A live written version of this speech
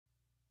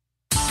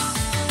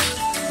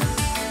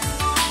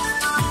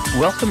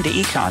Welcome to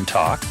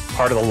EconTalk,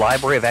 part of the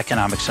Library of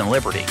Economics and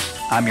Liberty.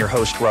 I'm your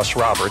host, Russ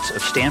Roberts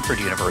of Stanford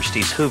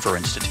University's Hoover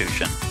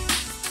Institution.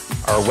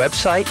 Our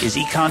website is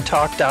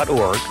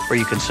econtalk.org, where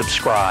you can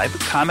subscribe,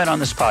 comment on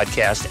this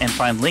podcast, and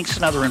find links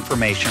and other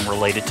information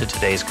related to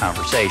today's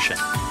conversation.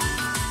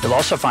 You'll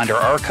also find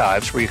our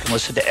archives, where you can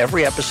listen to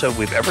every episode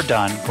we've ever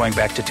done going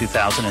back to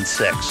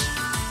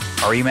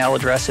 2006. Our email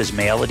address is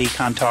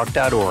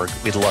mail@econtalk.org.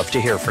 We'd love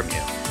to hear from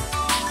you.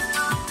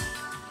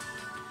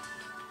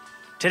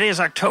 Today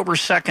is October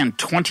 2nd,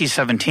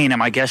 2017, and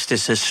my guest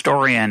is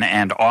historian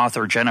and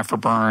author Jennifer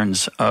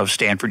Burns of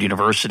Stanford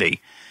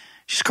University.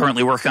 She's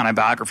currently working on a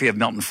biography of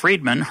Milton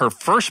Friedman. Her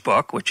first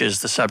book, which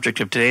is the subject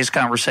of today's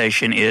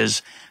conversation,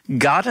 is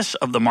Goddess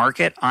of the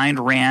Market,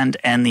 Ayn Rand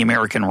and the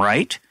American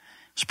Right. It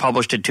was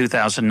published in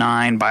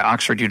 2009 by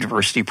Oxford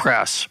University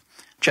Press.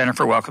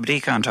 Jennifer, welcome to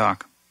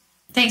EconTalk.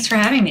 Thanks for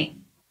having me.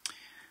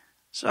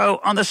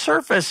 So, on the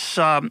surface,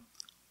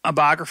 a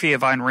biography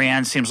of Ayn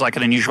Rand seems like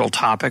an unusual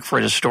topic for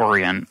a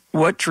historian.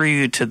 What drew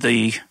you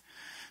to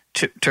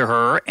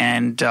her,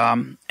 and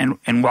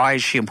why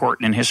is she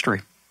important in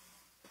history?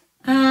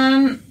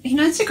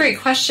 It's a great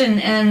question.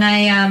 And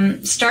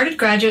I started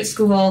graduate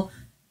school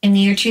in the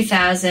year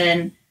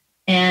 2000,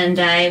 and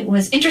I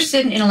was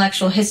interested in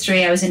intellectual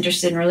history. I was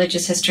interested in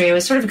religious history. I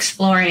was sort of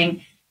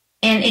exploring,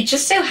 and it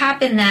just so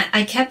happened that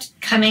I kept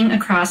coming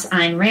across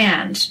Ayn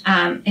Rand.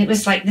 It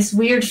was like this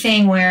weird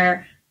thing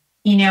where,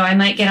 I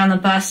might get on the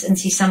bus and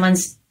see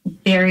someone's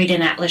buried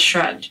in Atlas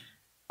Shrugged.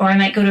 Or I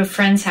might go to a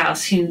friend's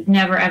house who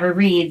never ever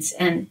reads,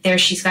 and there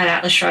she's got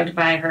Atlas Shrugged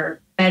by her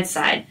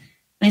bedside.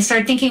 And I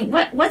started thinking,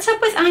 what's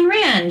up with Ayn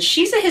Rand?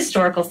 She's a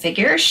historical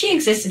figure. She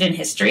existed in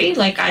history.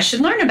 I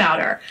should learn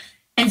about her.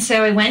 And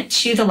so I went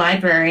to the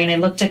library and I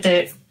looked at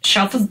the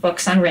shelf of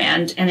books on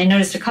Rand, and I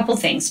noticed a couple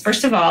things.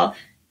 First of all,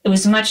 it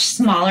was a much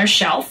smaller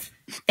shelf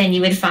than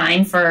you would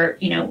find for,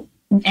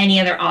 any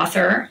other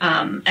author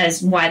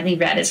as widely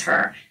read as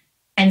her.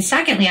 And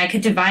secondly, I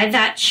could divide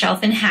that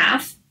shelf in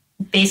half,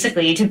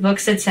 basically, to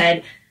books that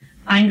said,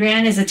 Ayn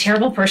Rand is a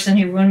terrible person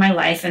who ruined my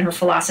life and her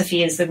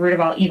philosophy is the root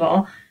of all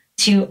evil,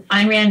 to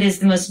Ayn Rand is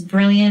the most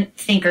brilliant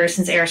thinker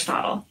since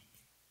Aristotle.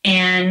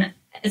 And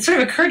it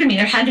sort of occurred to me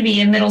there had to be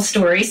a middle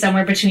story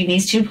somewhere between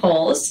these two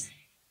poles.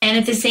 And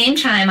at the same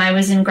time, I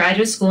was in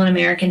graduate school in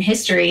American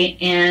history,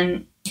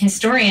 and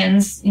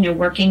historians,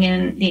 working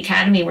in the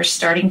academy were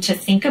starting to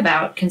think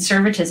about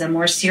conservatism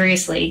more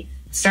seriously,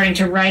 starting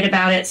to write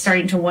about it,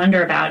 starting to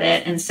wonder about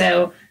it. And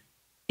so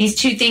these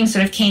two things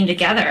sort of came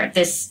together.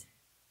 This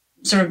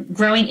sort of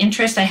growing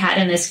interest I had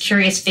in this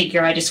curious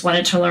figure I just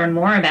wanted to learn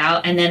more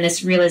about, and then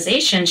this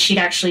realization she'd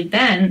actually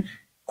been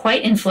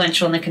quite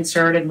influential in the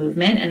conservative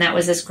movement, and that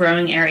was this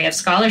growing area of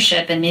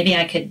scholarship, and maybe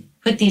I could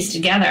put these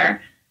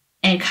together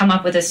and come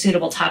up with a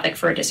suitable topic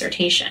for a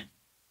dissertation.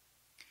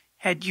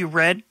 Had you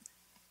read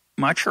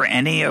much or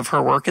any of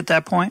her work at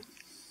that point?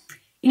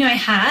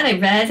 I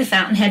read The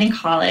Fountainhead in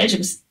college. It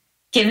was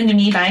given to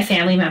me by a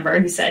family member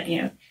who said,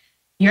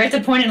 you're at the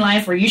point in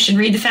life where you should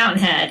read The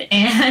Fountainhead.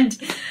 And,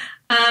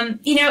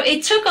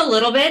 it took a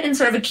little bit in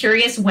sort of a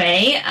curious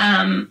way.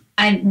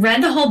 I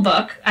read the whole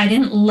book. I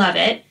didn't love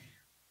it.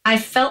 I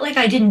felt like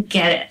I didn't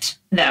get it,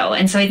 though.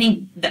 And so I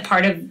think that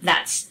part of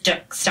that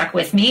stuck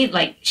with me.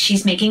 Like,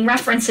 she's making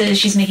references,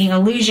 she's making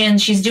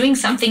allusions, she's doing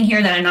something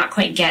here that I'm not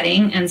quite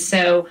getting. And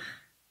so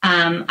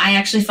I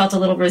actually felt a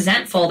little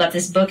resentful that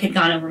this book had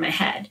gone over my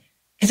head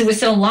because it was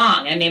so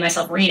long. I made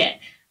myself read it.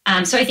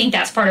 So I think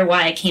that's part of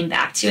why I came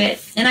back to it.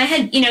 And I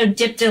had,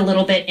 dipped a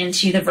little bit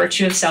into The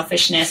Virtue of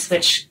Selfishness,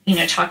 which,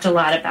 talked a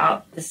lot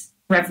about this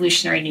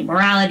revolutionary new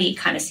morality,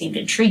 kind of seemed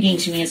intriguing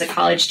to me as a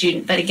college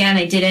student. But again,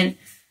 I didn't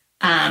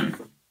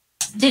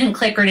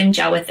click or didn't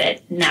gel with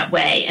it in that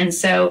way. And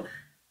so,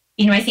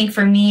 I think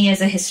for me as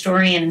a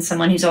historian and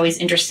someone who's always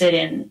interested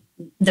in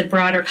the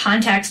broader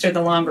context or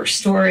the longer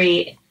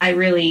story,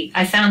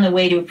 I found the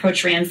way to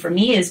approach Rand for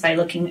me is by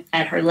looking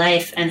at her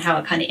life and how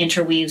it kind of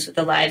interweaves with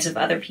the lives of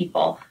other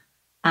people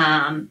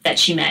that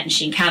she met and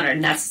she encountered.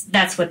 And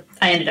that's what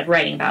I ended up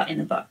writing about in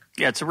the book.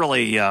 Yeah, it's a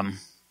really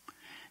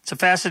it's a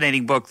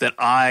fascinating book that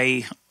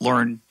I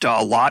learned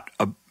a lot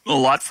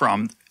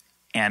from,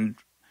 and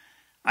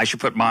I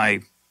should put my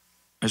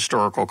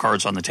historical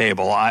cards on the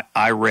table. I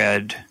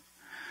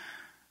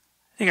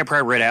think I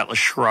probably read Atlas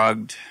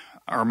Shrugged,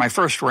 or my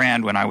first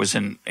Rand when I was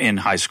in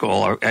high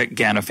school.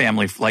 Again, a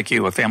family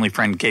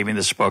friend gave me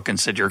this book and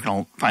said, you're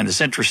going to find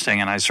this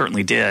interesting, and I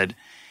certainly did.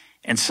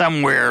 And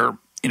somewhere,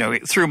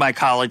 through my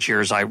college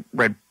years, I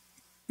read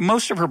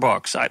most of her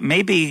books,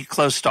 maybe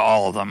close to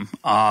all of them.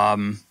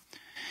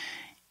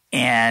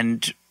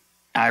 And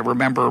I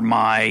remember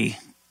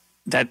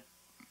that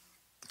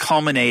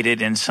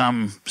culminated in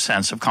some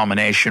sense of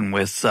culmination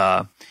with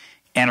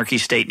Anarchy,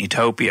 State, and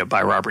Utopia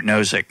by Robert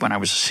Nozick. When I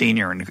was a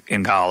senior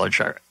in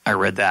college, I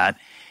read that.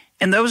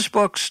 And those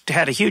books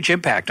had a huge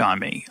impact on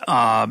me,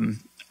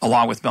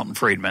 along with Milton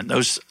Friedman.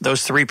 Those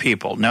three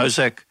people,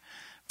 Nozick,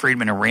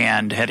 Friedman, and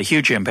Rand, had a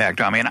huge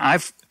impact on me. And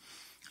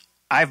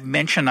I've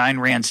mentioned Ayn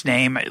Rand's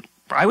name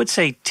I would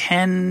say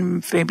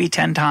 10, maybe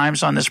 10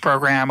 times on this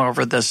program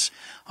over this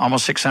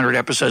almost 600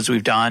 episodes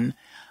we've done.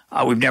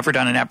 We've never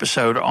done an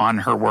episode on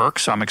her work,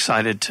 so I'm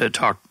excited to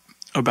talk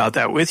about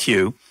that with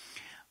you.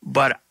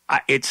 But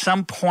at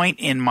some point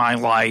in my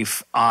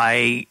life,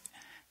 I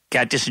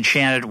got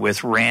disenchanted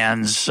with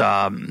Rand's,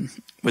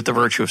 with the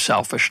virtue of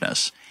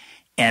selfishness.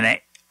 And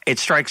it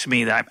strikes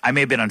me that I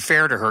may have been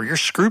unfair to her. You're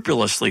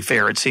scrupulously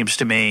fair, it seems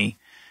to me,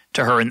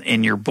 to her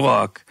in your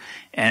book.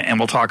 And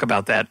we'll talk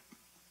about that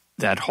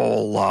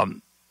whole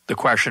the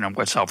question of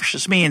what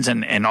selfishness means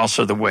and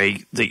also the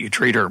way that you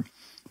treat her.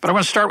 But I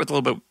want to start with a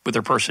little bit with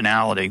her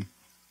personality.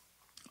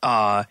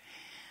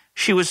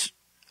 She was,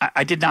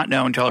 I did not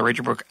know until I read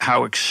your book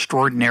how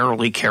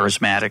extraordinarily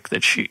charismatic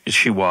that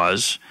she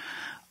was.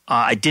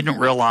 I didn't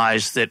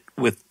realize that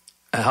with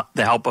the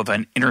help of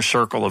an inner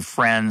circle of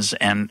friends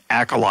and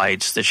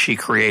acolytes that she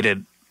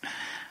created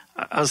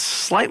a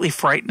slightly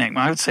frightening,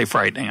 I would say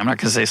frightening, I'm not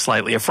going to say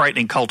slightly, a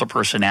frightening cult of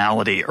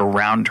personality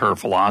around her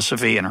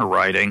philosophy and her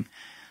writing.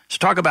 So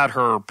talk about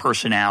her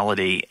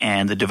personality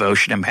and the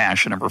devotion and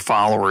passion of her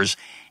followers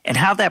and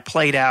how that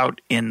played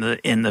out in the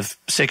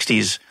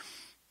 60s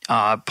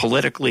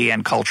politically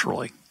and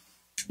culturally.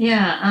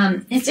 Yeah,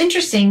 it's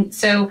interesting.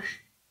 So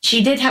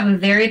she did have a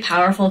very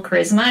powerful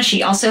charisma.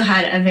 She also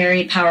had a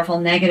very powerful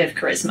negative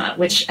charisma,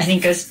 which I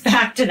think goes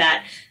back to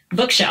that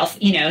bookshelf.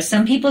 You know,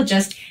 some people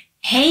just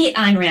hate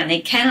Ayn Rand. They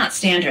cannot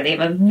stand her. They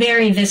have a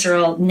very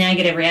visceral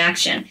negative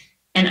reaction.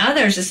 And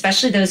others,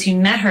 especially those who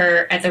met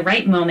her at the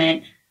right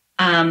moment,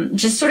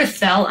 just sort of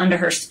fell under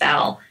her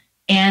spell.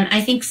 And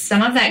I think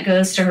some of that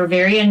goes to her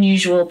very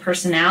unusual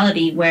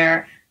personality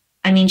where,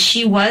 I mean,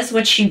 she was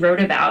what she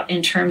wrote about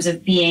in terms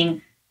of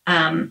being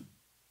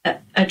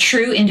a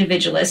true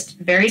individualist,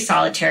 very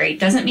solitary.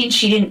 Doesn't mean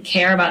she didn't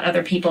care about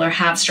other people or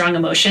have strong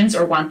emotions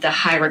or want the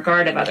high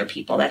regard of other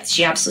people. That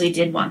she absolutely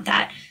did want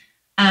that.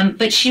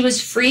 But she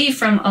was free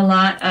from a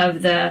lot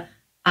of the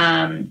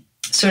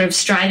sort of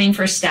striving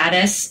for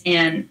status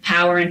and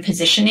power and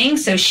positioning.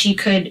 So she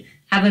could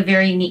have a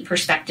very unique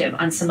perspective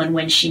on someone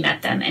when she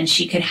met them. And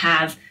she could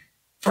have,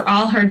 for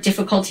all her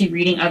difficulty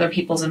reading other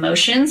people's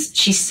emotions,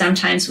 she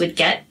sometimes would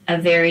get a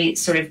very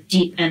sort of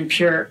deep and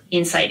pure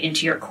insight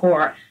into your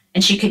core.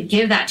 And she could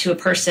give that to a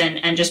person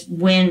and just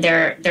win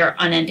their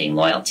unending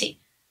loyalty.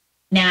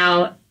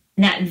 Now,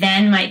 that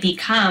then might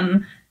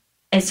become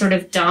a sort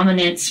of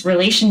dominance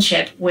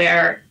relationship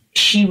where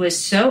she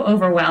was so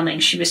overwhelming,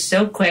 she was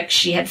so quick,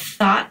 she had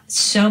thought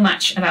so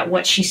much about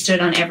what she stood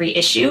on every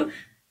issue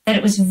that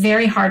it was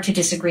very hard to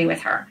disagree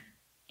with her.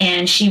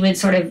 And she would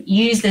sort of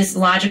use this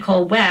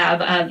logical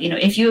web of, you know,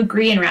 if you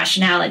agree in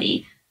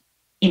rationality,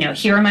 you know,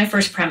 here are my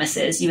first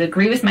premises. You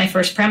agree with my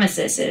first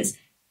premises is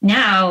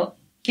now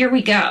here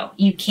we go.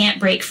 You can't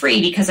break free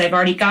because I've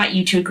already got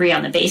you to agree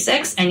on the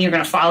basics and you're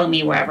going to follow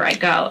me wherever I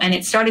go. And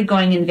it started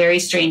going in very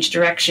strange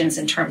directions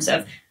in terms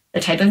of the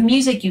type of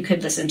music you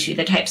could listen to,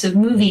 the types of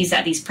movies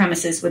that these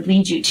premises would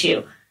lead you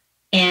to.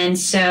 And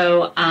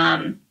so,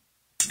 I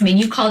mean,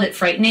 you called it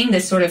frightening,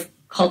 this sort of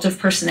cult of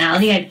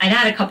personality. I'd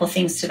add a couple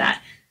things to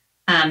that.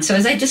 So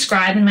as I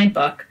describe in my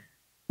book,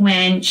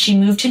 when she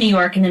moved to New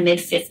York in the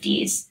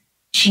mid-50s,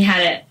 she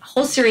had a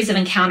whole series of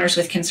encounters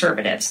with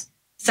conservatives,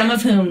 some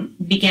of whom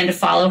began to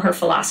follow her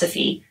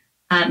philosophy,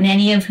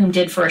 many of whom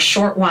did for a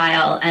short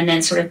while and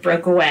then sort of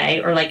broke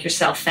away or, like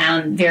yourself,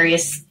 found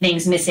various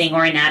things missing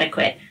or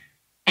inadequate.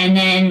 And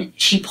then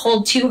she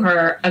pulled to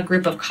her a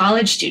group of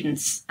college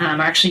students, or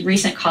actually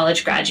recent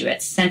college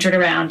graduates, centered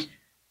around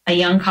a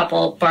young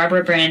couple,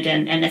 Barbara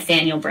Brandon and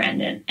Nathaniel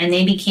Brandon. And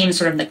they became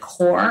sort of the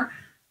core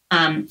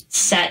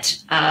set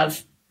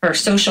of her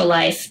social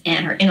life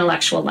and her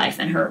intellectual life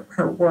and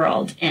her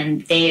world.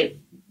 And they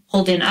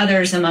pulled in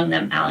others, among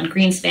them Alan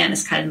Greenspan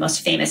is kind of the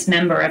most famous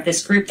member of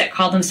this group that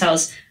called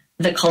themselves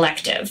the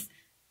Collective.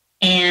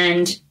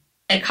 And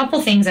a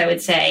couple things I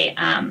would say,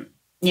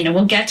 you know,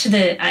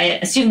 I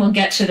assume we'll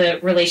get to the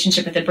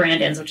relationship with the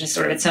Brandons, which is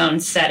sort of its own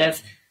set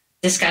of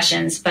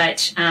discussions.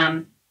 But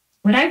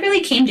what I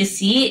really came to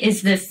see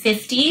is the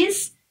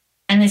 50s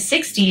and the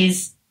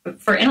 60s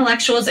for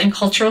intellectuals and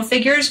cultural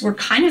figures were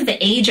kind of the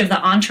age of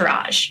the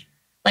entourage.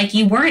 Like,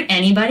 you weren't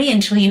anybody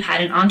until you had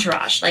an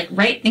entourage. Like,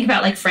 right, think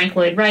about like Frank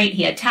Lloyd Wright.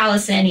 He had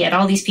Taliesin. He had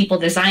all these people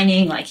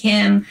designing like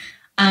him.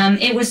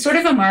 It was sort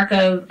of a mark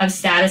of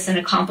status and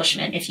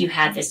accomplishment if you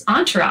had this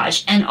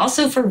entourage. And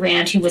also for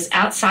Rand, who was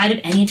outside of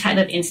any type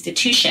of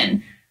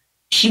institution,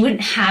 she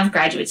wouldn't have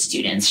graduate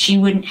students. She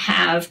wouldn't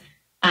have,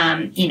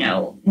 you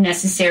know,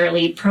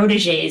 necessarily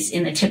proteges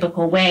in the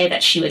typical way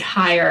that she would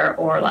hire,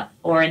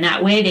 or in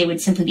that way they would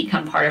simply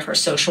become part of her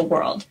social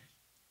world.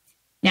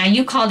 Now,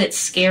 you called it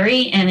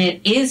scary, and it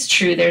is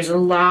true. There's a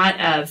lot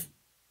of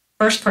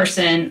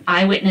first-person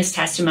eyewitness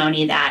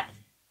testimony that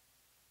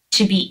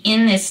to be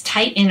in this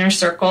tight inner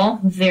circle,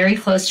 very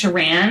close to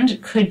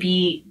Rand, could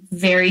be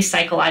very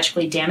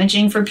psychologically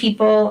damaging for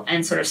people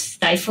and sort of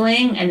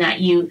stifling, and that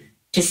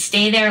to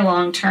stay there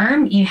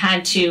long-term, you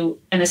had to,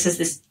 and this is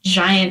this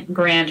giant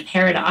grand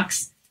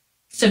paradox,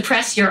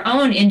 suppress your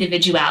own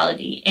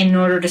individuality in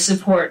order to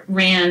support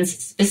Rand's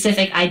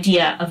specific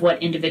idea of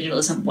what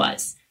individualism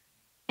was.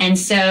 And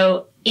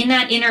so in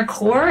that inner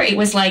core, it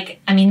was like,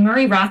 I mean,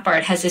 Murray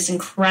Rothbard has this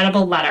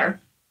incredible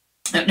letter.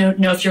 I don't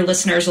know if your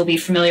listeners will be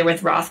familiar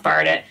with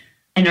Rothbard, a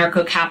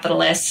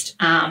anarcho-capitalist,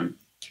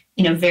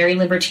 very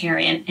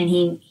libertarian. And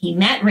he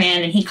met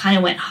Rand and he kind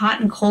of went hot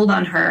and cold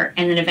on her.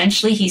 And then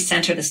eventually he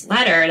sent her this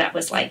letter that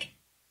was like,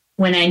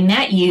 when I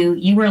met you,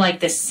 you were like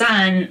the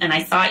sun, and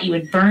I thought you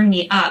would burn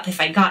me up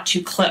if I got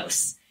too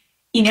close,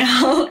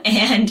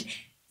 And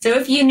so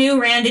if you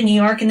knew Rand in New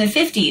York in the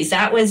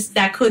 50s,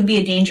 that could be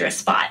a dangerous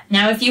spot.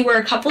 Now, if you were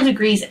a couple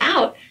degrees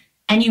out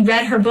and you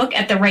read her book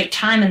at the right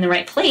time in the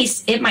right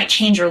place, it might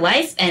change your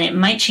life, and it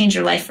might change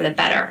your life for the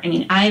better. I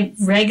mean, I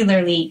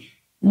regularly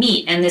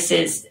meet, and this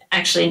is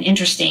actually an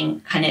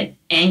interesting kind of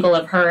angle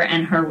of her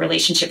and her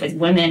relationship with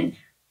women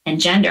and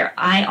gender.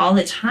 I all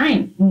the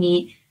time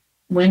meet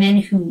women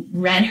who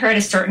read her at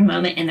a certain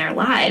moment in their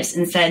lives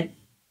and said,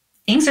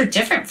 things are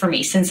different for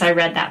me since I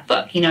read that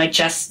book. I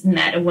just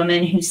met a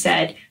woman who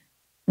said,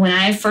 when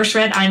I first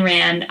read Ayn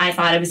Rand, I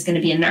thought I was going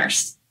to be a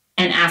nurse.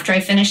 And after I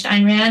finished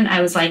Ayn Rand,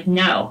 I was like,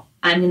 no,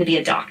 I'm going to be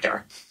a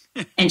doctor.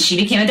 And she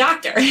became a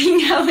doctor,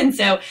 And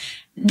so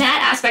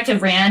that aspect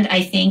of Rand,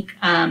 I think,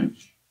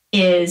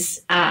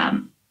 is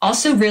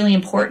also really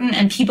important.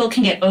 And people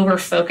can get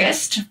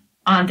over-focused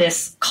on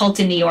this cult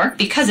in New York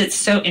because it's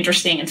so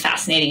interesting and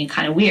fascinating and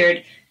kind of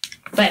weird.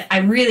 But I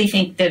really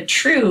think the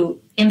true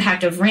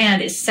impact of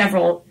Rand is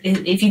several.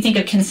 If you think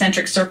of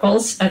concentric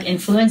circles of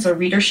influence or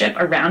readership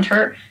around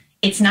her,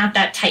 it's not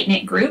that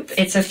tight-knit group.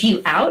 It's a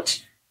few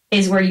out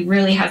is where you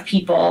really have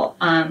people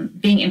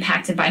being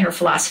impacted by her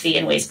philosophy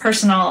in ways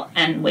personal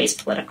and ways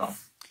political.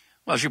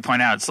 Well, as you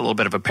point out, it's a little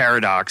bit of a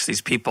paradox.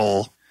 These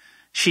people,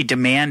 she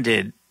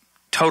demanded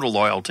total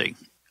loyalty,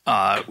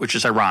 which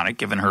is ironic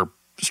given her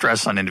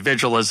stress on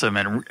individualism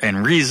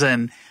and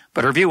reason.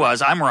 But her view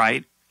was, I'm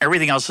right,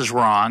 everything else is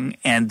wrong,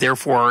 and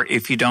therefore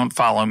if you don't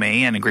follow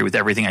me and agree with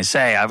everything I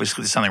say,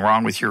 obviously there's something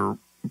wrong with your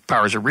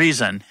powers of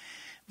reason.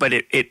 But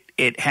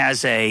it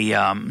has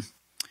a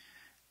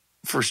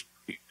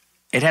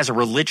it has a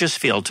religious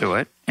feel to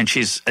it, and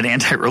she's an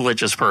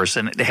anti-religious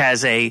person. It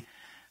has a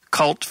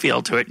cult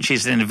feel to it, and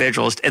she's an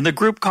individualist. And the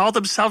group called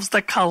themselves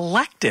the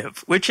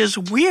Collective, which is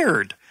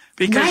weird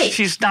because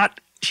she's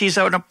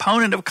an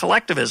opponent of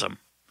collectivism.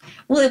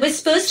 Well, it was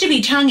supposed to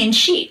be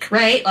tongue-in-cheek,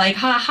 right? Like,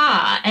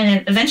 ha-ha.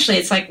 And eventually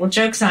it's like, well,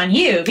 joke's on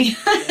you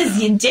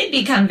because you did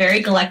become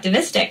very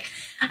collectivistic.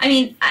 I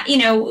mean,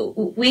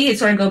 we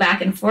sort of go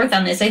back and forth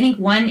on this. I think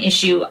one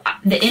issue,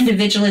 the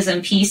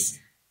individualism piece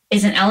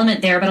is an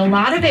element there, but a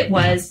lot of it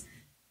was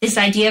this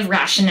idea of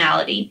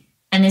rationality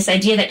and this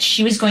idea that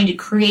she was going to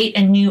create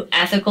a new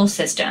ethical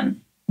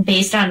system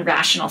based on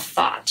rational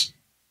thought.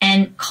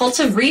 And cults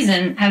of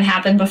reason have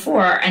happened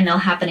before, and they'll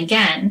happen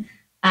again.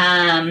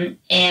 And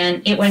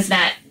it was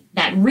that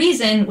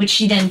reason which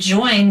she then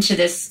joined to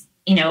this,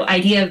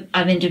 idea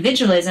of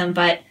individualism.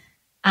 But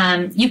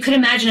you could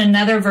imagine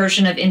another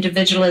version of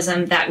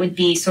individualism that would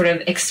be sort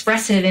of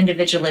expressive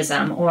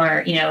individualism,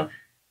 or,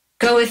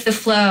 go with the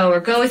flow, or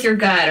go with your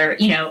gut, or,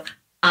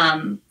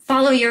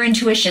 follow your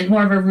intuition,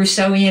 more of a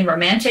Rousseauian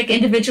romantic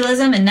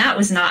individualism. And that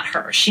was not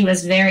her. She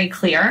was very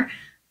clear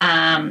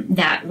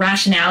that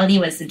rationality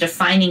was the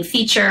defining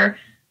feature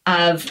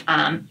of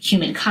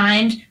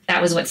humankind.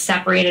 That was what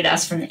separated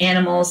us from the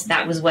animals.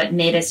 That was what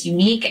made us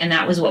unique, and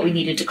that was what we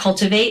needed to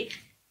cultivate.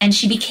 And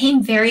she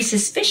became very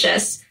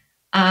suspicious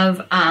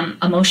of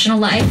emotional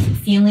life,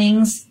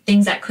 feelings,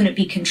 things that couldn't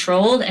be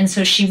controlled. And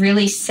so she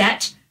really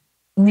set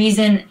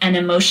reason and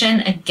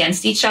emotion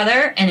against each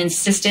other and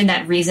insisted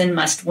that reason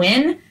must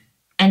win.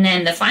 And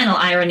then the final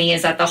irony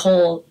is that the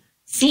whole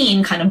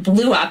scene kind of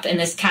blew up in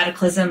this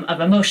cataclysm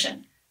of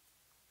emotion.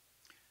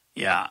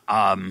 Yeah.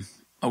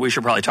 We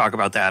should probably talk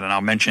about that. And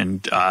I'll mention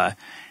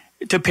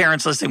to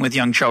parents listening with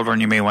young children,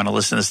 you may want to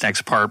listen to this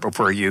next part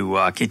before you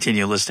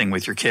continue listening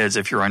with your kids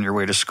if you're on your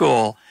way to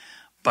school.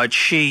 But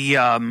she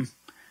was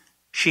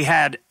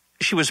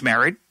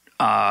married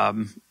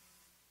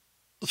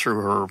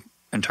through her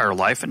entire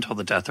life until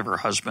the death of her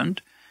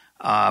husband.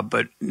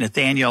 But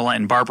Nathaniel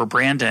and Barbara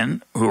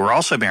Brandon, who were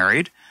also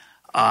married,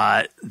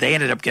 they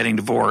ended up getting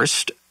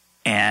divorced,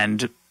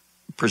 and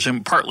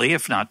presumed partly,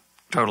 if not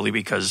totally,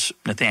 because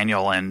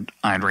Nathaniel and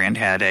Ayn Rand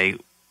had a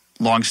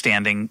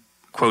longstanding,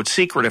 quote,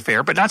 secret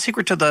affair, but not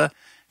secret to the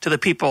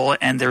people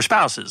and their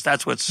spouses.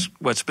 That's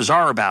what's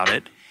bizarre about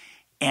it.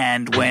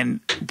 And when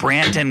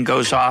Brandon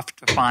goes off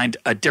to find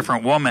a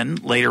different woman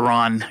later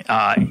on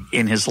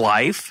in his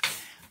life,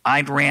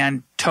 Ayn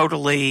Rand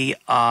totally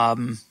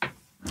and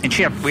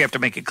we have to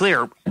make it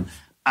clear,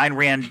 Ayn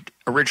Rand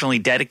originally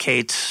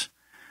dedicates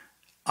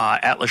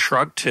Atlas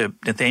Shrugged to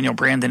Nathaniel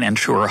Brandon and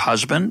to her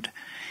husband.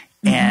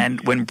 Mm-hmm. And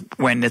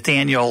when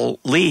Nathaniel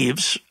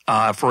leaves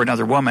for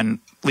another woman,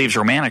 leaves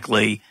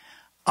romantically,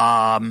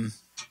 Ayn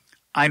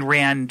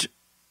Rand,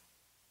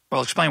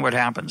 well, explain what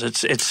happens.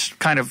 It's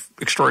kind of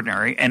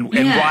extraordinary, and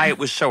why it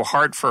was so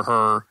hard for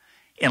her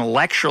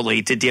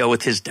intellectually to deal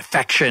with his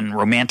defection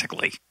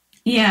romantically.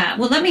 Yeah,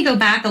 well, let me go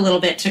back a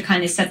little bit to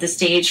kind of set the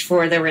stage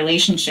for the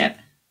relationship.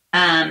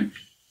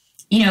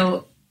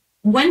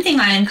 one thing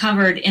I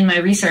uncovered in my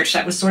research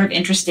that was sort of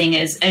interesting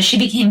is as she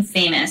became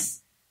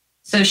famous,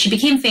 so she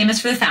became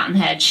famous for The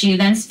Fountainhead. She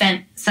then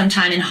spent some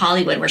time in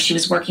Hollywood where she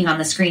was working on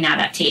the screen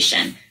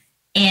adaptation.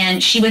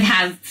 And she would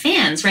have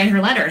fans write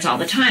her letters all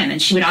the time,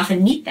 and she would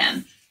often meet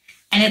them.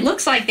 And it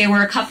looks like there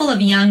were a couple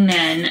of young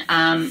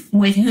men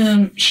with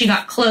whom she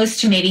got close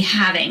to maybe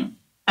having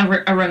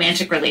a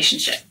romantic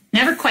relationship.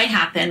 Never quite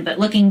happened, but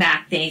looking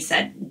back, they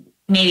said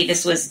maybe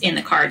this was in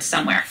the cards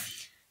somewhere.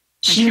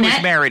 She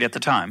was married at the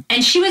time.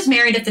 And she was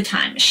married at the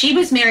time. She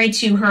was married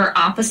to her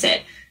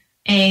opposite,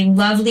 a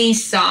lovely,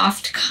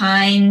 soft,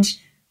 kind,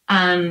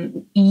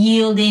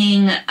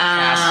 yielding,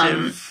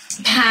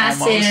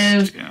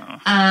 passive,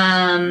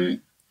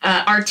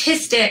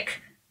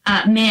 artistic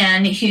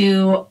man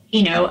who,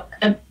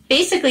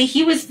 basically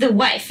he was the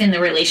wife in the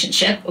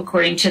relationship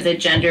according to the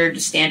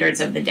gendered standards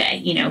of the day.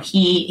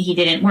 He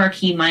didn't work.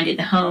 He minded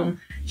the home.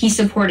 He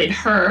supported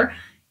her.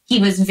 He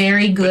was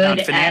very good but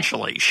not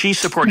financially. She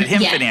supported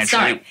him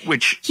financially,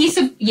 which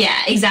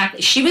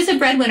exactly. She was a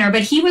breadwinner,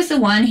 but he was the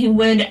one who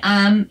would,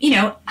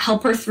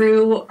 help her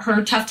through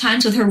her tough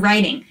times with her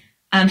writing,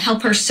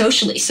 help her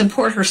socially,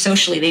 support her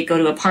socially. They'd go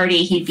to a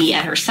party, he'd be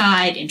at her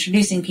side,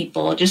 introducing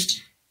people,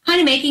 just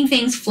kind of making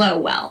things flow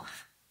well.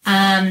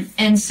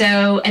 And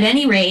so, at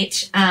any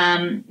rate,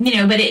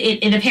 but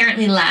it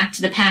apparently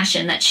lacked the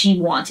passion that she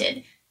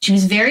wanted. She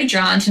was very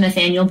drawn to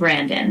Nathaniel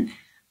Brandon.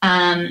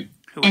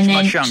 Who was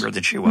much younger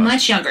than she was.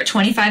 Much younger,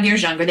 25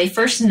 years younger. They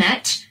first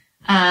met.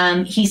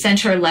 He sent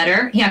her a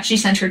letter. He actually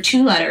sent her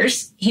 2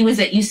 letters. He was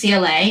at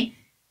UCLA.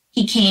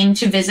 He came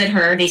to visit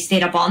her. They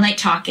stayed up all night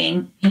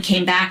talking. He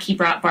came back. He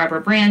brought Barbara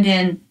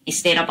Brandon. They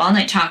stayed up all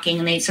night talking,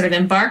 and they sort of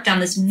embarked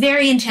on this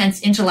very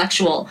intense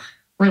intellectual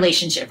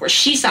relationship where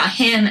she saw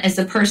him as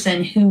the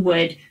person who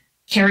would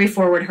carry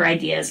forward her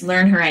ideas,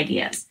 learn her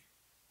ideas.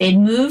 They'd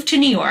moved to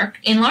New York.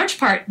 In large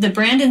part, the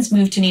Brandons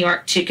moved to New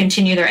York to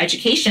continue their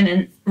education,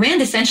 and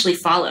Rand essentially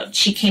followed.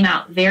 She came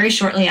out very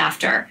shortly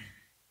after,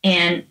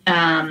 and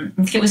I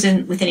think it was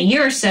within a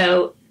year or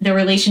so, the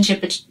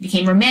relationship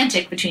became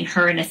romantic between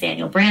her and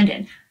Nathaniel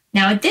Brandon.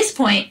 Now, at this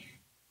point,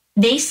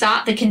 they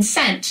sought the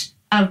consent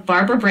of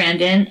Barbara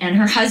Brandon and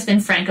her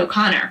husband, Frank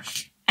O'Connor.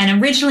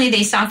 And originally,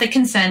 they sought the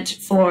consent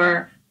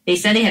they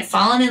said they had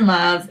fallen in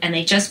love, and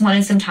they just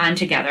wanted some time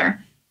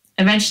together.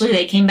 Eventually,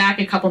 they came back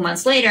a couple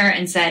months later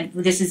and said,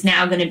 this is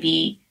now going to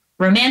be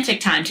romantic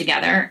time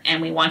together,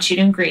 and we want you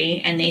to agree.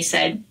 And they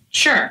said,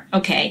 sure,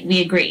 okay, we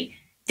agree.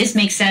 This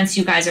makes sense.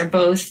 You guys are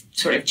both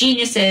sort of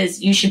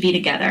geniuses. You should be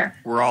together.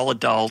 We're all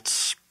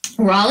adults.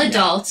 We're all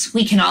adults.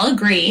 We can all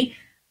agree.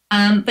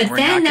 But we're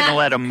not going to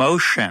let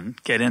emotion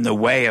get in the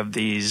way of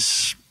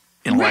these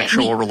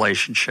intellectual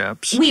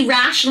relationships. We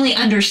rationally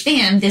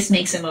understand this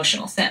makes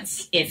emotional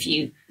sense, if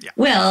you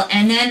will.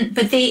 And then,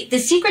 but the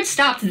secret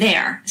stopped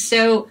there.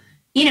 So,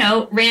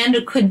 Rand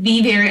could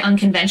be very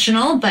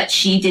unconventional, but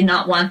she did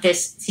not want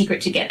this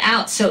secret to get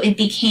out. So it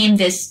became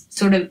this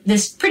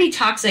pretty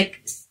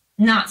toxic,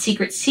 not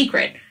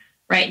secret,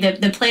 right?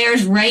 The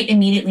players write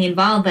immediately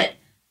involved, but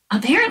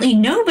apparently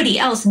nobody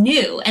else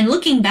knew. And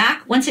looking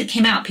back, once it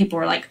came out, people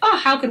were like, oh,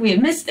 how could we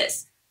have missed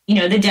this?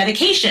 The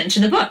dedication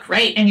to the book,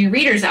 right? And your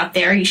readers out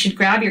there, you should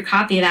grab your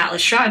copy of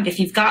Atlas Shrugged. If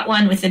you've got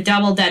one with a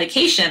double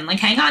dedication,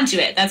 hang on to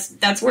it.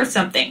 That's worth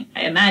something,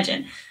 I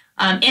imagine.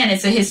 And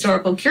it's a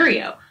historical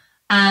curio.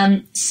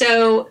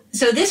 So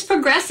this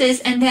progresses,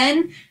 and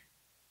then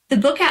the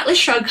book Atlas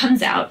Shrugged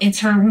comes out.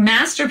 It's her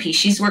masterpiece.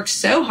 She's worked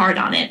so hard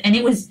on it, and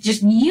it was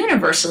just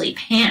universally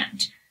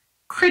panned.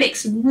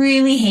 Critics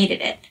really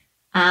hated it.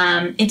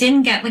 It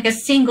didn't get a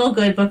single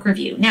good book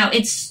review. Now,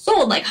 it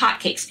sold like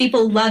hotcakes.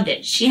 People loved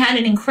it. She had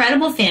an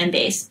incredible fan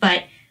base,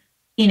 but,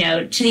 to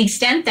the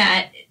extent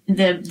that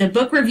the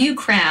book review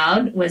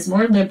crowd was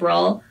more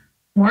liberal,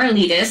 more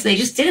elitist, they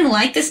just didn't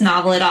like this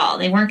novel at all.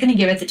 They weren't going to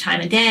give it the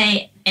time of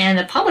day. And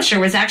the publisher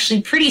was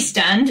actually pretty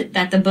stunned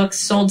that the book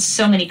sold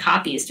so many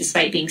copies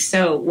despite being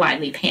so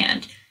widely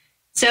panned.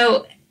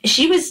 So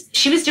she was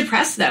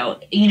depressed, though.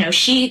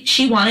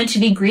 She wanted to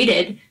be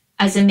greeted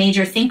as a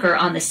major thinker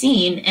on the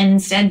scene, and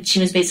instead she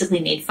was basically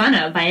made fun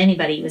of by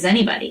anybody who was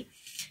anybody.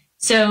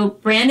 So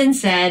Brandon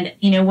said,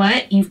 you know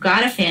what, you've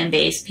got a fan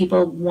base,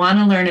 people want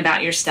to learn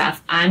about your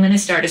stuff, I'm going to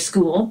start a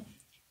school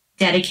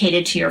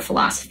dedicated to your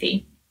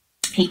philosophy.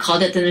 He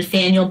called it the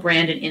Nathaniel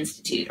Brandon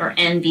Institute, or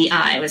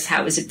NBI was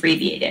how it was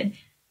abbreviated.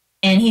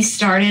 And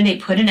they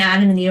put an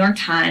ad in the New York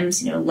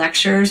Times,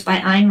 lectures by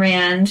Ayn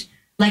Rand,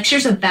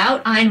 lectures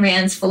about Ayn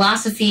Rand's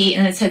philosophy,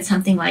 and it said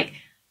something like,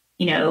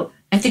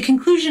 at the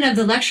conclusion of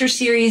the lecture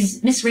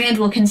series, Miss Rand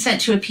will consent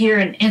to appear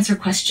and answer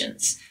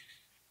questions.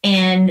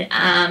 And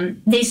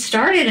they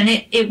started, and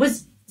it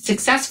was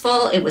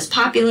successful. It was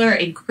popular.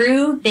 It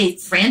grew. They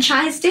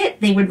franchised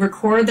it. They would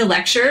record the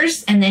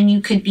lectures, and then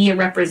you could be a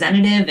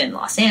representative in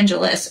Los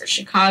Angeles or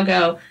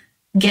Chicago,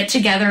 get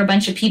together a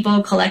bunch of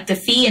people, collect a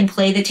fee, and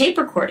play the tape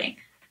recording.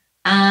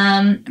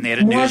 And they had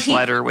a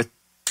newsletter with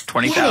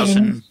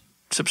 20,000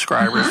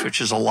 subscribers,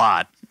 which is a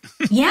lot.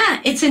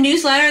 Yeah, it's a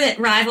newsletter that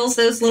rivals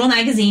those little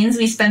magazines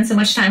we spend so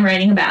much time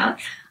writing about.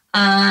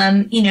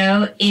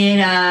 They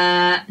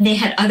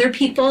had other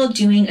people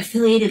doing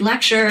affiliated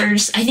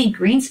lectures. I think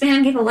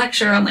Greenspan gave a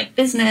lecture on like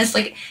business,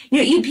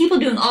 you had people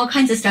doing all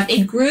kinds of stuff.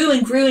 It grew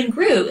and grew and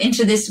grew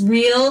into this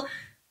real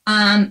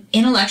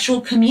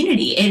intellectual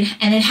community.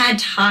 And it had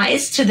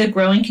ties to the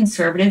growing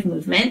conservative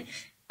movement.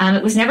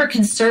 It was never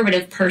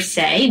conservative per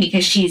se,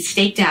 because she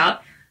staked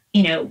out,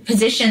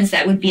 positions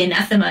that would be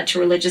anathema to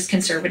religious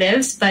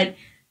conservatives. But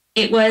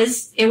it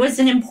was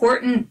an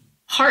important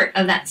part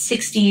of that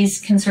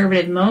 60s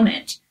conservative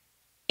moment.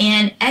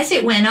 And as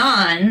it went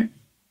on,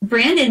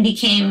 Brandon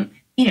became,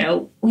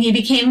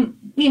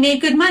 he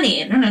made good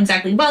money. I don't know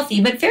exactly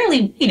wealthy, but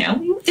fairly,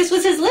 this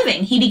was his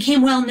living. He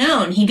became well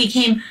known. He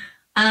became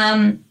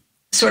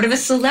sort of a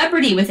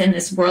celebrity within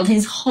this world.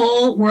 His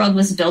whole world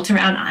was built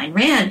around Ayn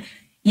Rand.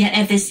 Yet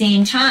at the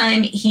same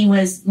time, he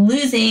was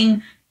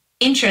losing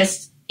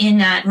interest in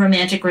that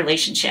romantic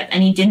relationship,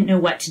 and he didn't know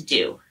what to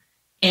do.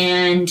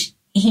 And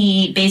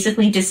he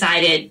basically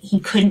decided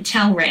he couldn't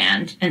tell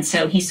Rand, and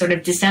so he sort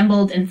of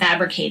dissembled and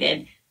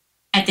fabricated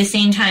at the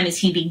same time as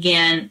he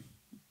began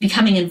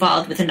becoming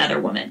involved with another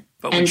woman.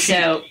 But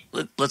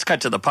let's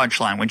cut to the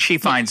punchline. When she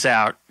finds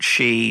out,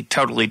 she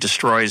totally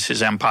destroys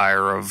his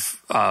empire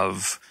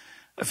of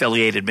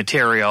affiliated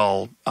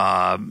material,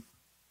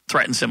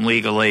 threatens him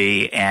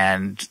legally,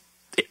 and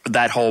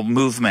that whole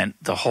movement,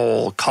 the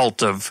whole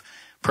cult of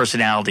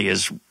personality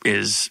is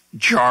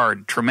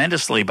jarred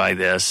tremendously by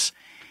this.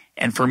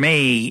 And for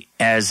me,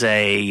 as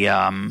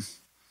a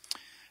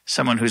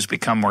someone who's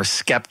become more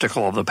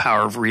skeptical of the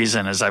power of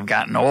reason as I've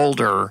gotten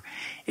older,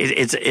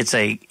 it's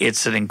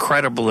an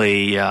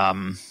incredibly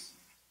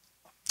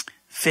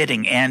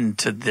fitting end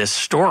to this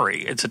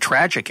story. It's a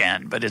tragic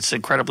end, but it's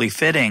incredibly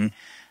fitting.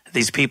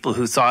 These people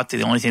who thought that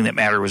the only thing that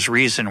mattered was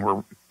reason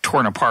were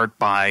torn apart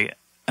by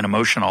an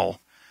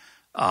emotional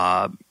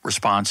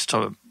response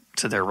to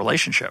their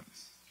relationship.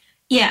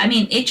 Yeah, I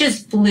mean, it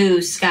just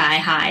blew sky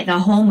high, the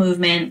whole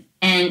movement.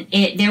 And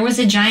there was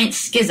a giant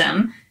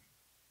schism,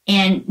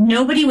 and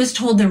nobody was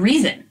told the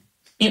reason.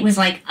 It was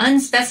like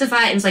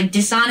unspecified. It was like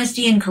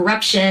dishonesty and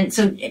corruption.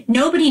 So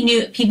nobody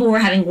knew. People were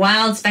having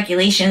wild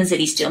speculations.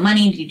 Did he steal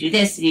money? Did he do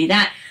this? Did he do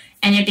that?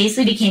 And it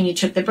basically became you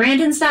took the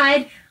Brandon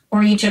side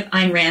or you took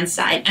Ayn Rand's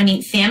side. I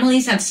mean,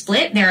 families have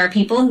split. There are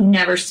people who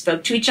never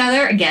spoke to each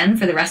other again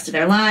for the rest of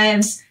their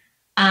lives.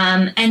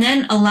 And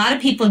then a lot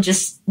of people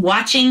just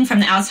watching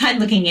from the outside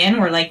looking in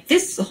were like,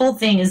 this whole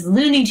thing is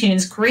Looney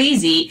Tunes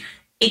crazy.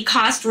 It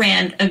cost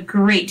Rand a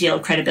great deal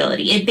of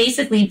credibility. It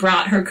basically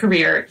brought her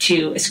career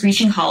to a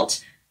screeching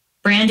halt.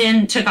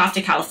 Brandon took off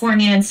to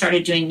California and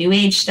started doing New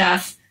Age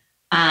stuff.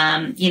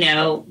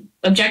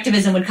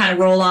 Objectivism would kind of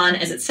roll on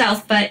as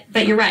itself,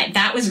 but you're right.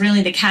 That was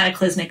really the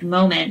cataclysmic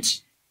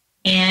moment.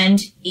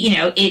 And,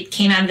 it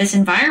came out of this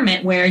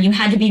environment where you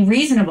had to be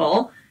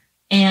reasonable.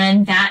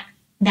 And that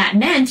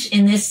meant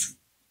in this,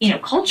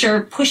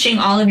 culture, pushing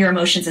all of your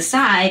emotions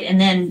aside.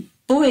 And then,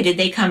 boy, did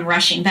they come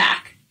rushing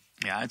back.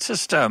 Yeah, it's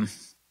just, in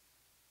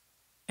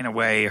a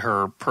way,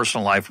 her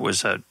personal life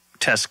was a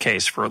test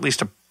case for at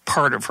least a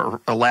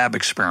lab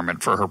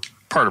experiment for her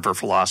part of her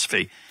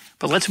philosophy.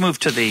 But let's move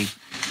to the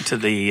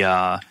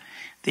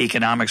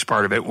economics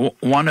part of it.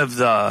 One of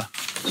the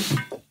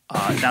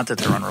not that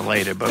they're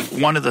unrelated, but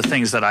one of the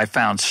things that I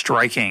found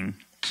striking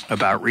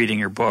about reading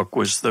your book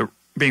was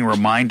being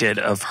reminded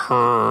of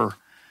her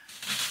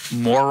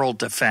moral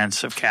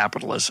defense of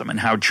capitalism and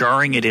how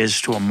jarring it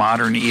is to a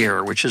modern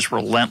ear, which is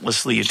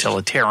relentlessly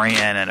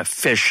utilitarian and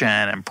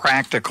efficient and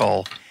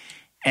practical.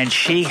 And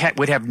she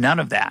would have none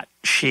of that.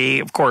 She,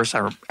 of course,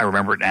 I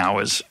remember it now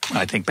as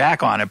I think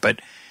back on it, but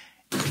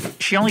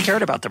she only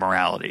cared about the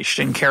morality.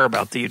 She didn't care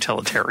about the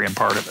utilitarian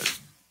part of it.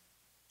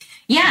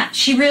 Yeah,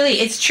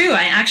 it's true.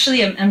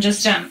 I'm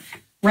just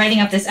writing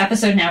up this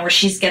episode now where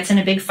she gets in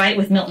a big fight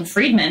with Milton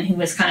Friedman, who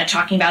was kind of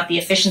talking about the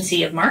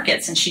efficiency of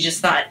markets. And she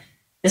just thought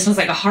this was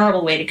like a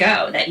horrible way to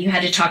go, that you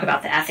had to talk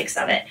about the ethics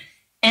of it.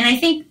 And I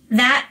think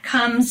that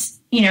comes,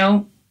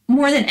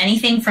 more than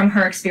anything from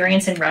her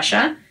experience in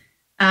Russia.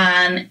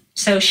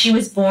 So she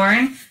was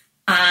born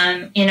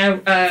in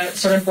a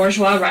sort of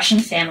bourgeois Russian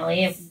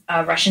family,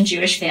 a Russian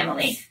Jewish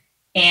family.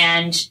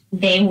 And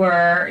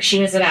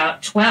she was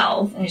about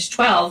 12, and she was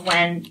 12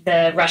 when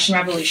the Russian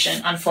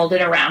Revolution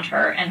unfolded around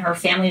her, and her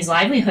family's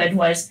livelihood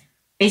was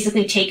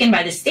basically taken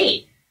by the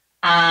state,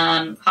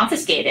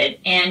 confiscated.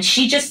 And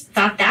she just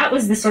thought that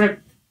was the sort of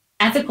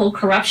ethical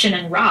corruption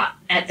and rot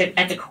at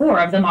the core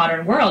of the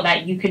modern world,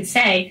 that you could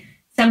say,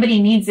 somebody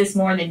needs this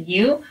more than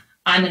you,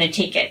 I'm going to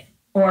take it.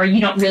 Or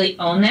you don't really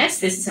own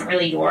this isn't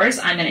really yours,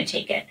 I'm going to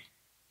take it.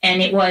 And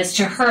it was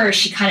to her,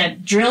 she kind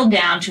of drilled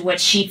down to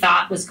what she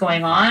thought was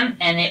going on.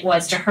 And it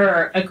was to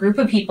her, a group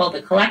of people,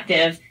 the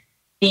collective,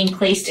 being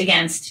placed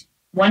against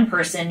one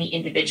person, the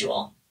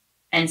individual.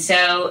 And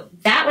so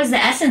that was the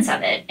essence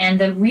of it. And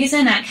the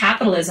reason that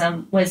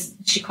capitalism was,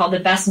 she called the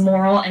best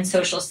moral and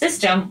social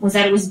system, was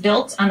that it was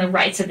built on the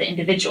rights of the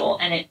individual,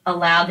 and it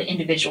allowed the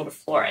individual to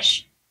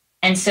flourish.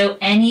 And so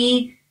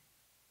any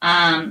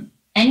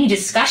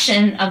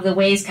discussion of the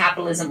ways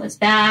capitalism was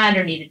bad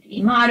or needed to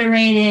be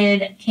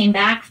moderated came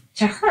back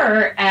to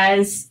her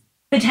as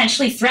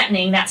potentially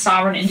threatening that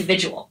sovereign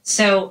individual.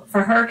 So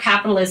for her,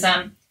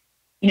 capitalism,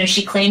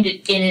 she claimed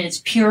it in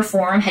its pure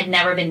form had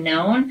never been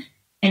known.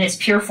 In its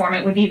pure form,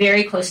 it would be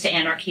very close to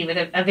anarchy with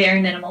a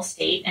very minimal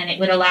state, and it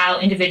would allow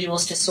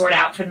individuals to sort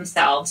out for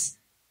themselves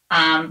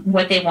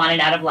what they wanted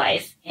out of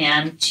life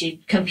and to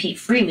compete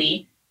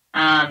freely,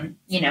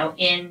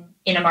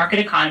 in a market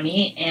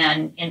economy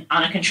and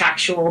on a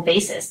contractual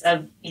basis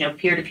of,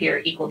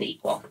 peer-to-peer, equal to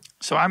equal.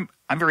 So I'm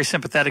very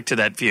sympathetic to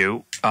that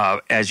view,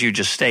 as you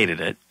just stated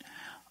it.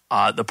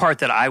 The part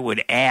that I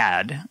would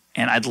add,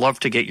 and I'd love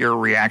to get your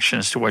reaction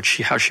as to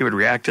how she would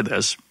react to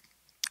this.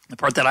 The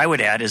part that I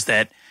would add is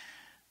that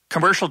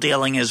commercial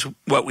dealing is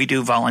what we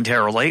do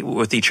voluntarily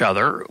with each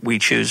other. We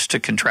choose to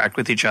contract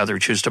with each other,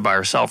 choose to buy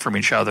or sell from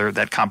each other.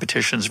 That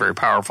competition is very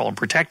powerful in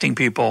protecting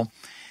people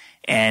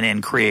and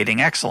in creating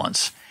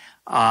excellence.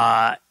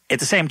 At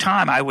the same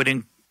time,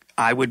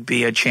 I would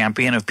be a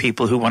champion of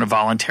people who want to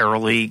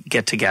voluntarily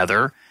get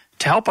together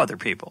to help other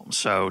people.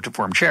 So to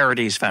form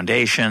charities,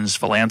 foundations,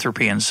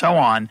 philanthropy, and so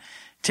on.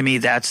 To me,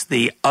 that's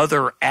the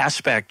other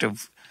aspect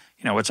of,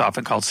 what's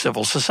often called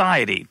civil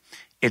society.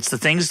 It's the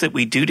things that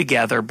we do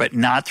together, but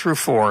not through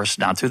force,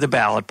 not through the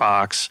ballot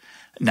box,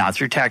 not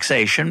through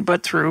taxation,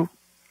 but through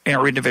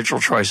our individual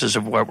choices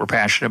of what we're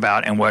passionate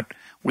about and what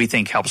we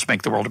think helps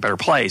make the world a better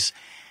place.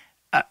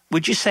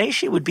 Would you say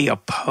she would be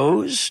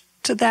opposed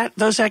to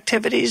those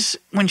activities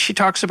when she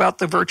talks about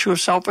the virtue of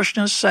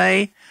selfishness,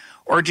 say,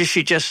 or does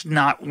she just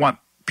not want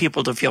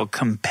people to feel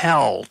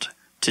compelled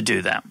to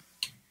do them?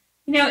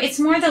 It's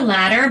more the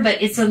latter,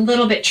 but it's a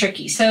little bit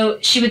tricky. So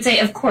she would say,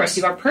 of course,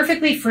 you are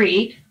perfectly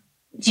free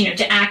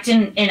to act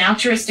in an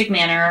altruistic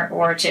manner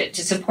or to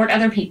support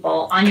other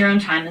people on your own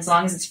time as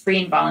long as it's free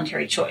and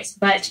voluntary choice.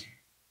 But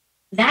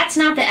that's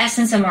not the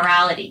essence of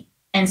morality.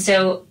 And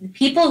so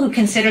people who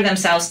consider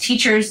themselves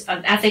teachers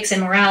of ethics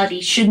and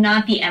morality should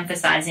not be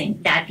emphasizing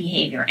that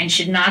behavior and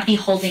should not be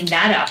holding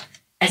that up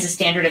as a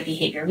standard of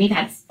behavior. We've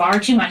had far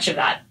too much of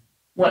that.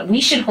 What we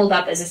should hold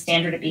up as a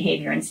standard of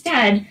behavior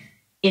instead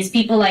is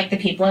people like the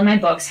people in my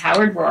books,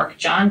 Howard Rourke,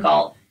 John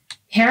Galt,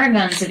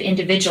 paragons of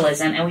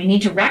individualism, and we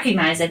need to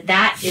recognize that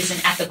that is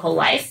an ethical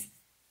life.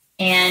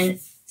 And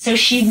so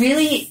she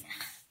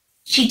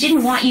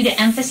didn't want you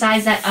to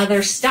emphasize that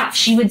other stuff.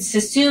 She would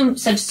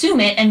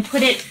subsume it and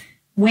put it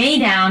way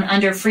down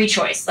under free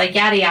choice. Like,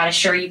 yada, yada,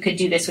 sure, you could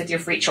do this with your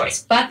free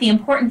choice. But the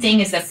important thing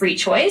is the free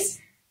choice,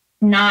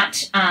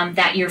 not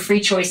that your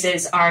free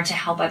choices are to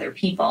help other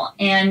people.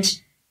 And,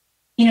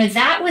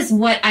 that was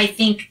what I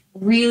think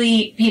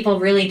people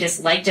really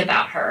disliked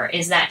about her,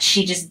 is that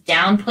she just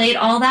downplayed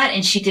all that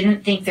and she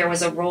didn't think there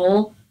was a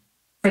role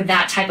for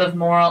that type of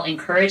moral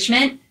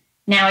encouragement.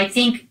 Now, I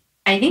think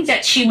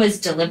that she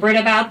was deliberate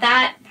about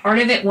that. Part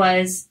of it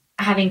was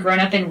having grown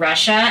up in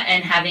Russia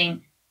and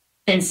having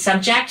been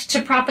subject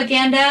to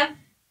propaganda.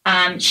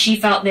 She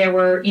felt there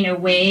were,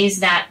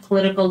 ways that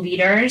political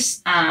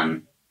leaders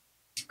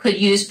could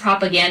use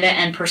propaganda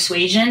and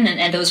persuasion,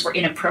 and those were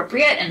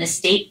inappropriate, and the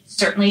state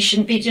certainly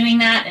shouldn't be doing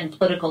that, and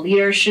political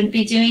leaders shouldn't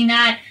be doing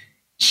that.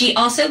 She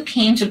also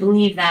came to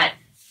believe that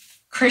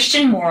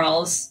Christian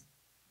morals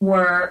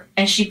were,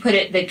 as she put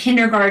it, the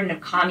kindergarten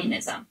of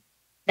communism,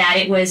 that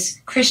it was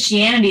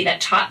Christianity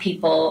that taught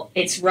people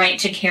it's right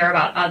to care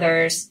about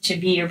others, to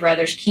be your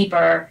brother's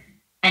keeper,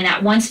 and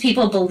that once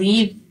people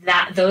believed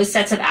that those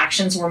sets of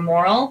actions were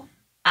moral,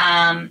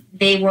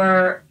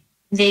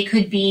 they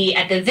could be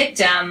at the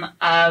victim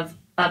of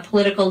a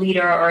political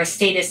leader or a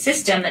statist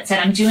system that said,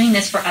 I'm doing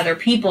this for other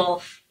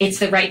people, it's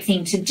the right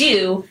thing to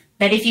do,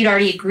 that if you'd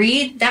already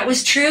agreed that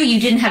was true, you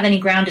didn't have any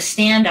ground to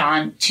stand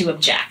on to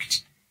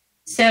object.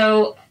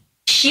 So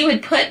she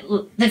would put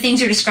the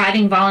things you're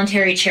describing,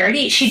 voluntary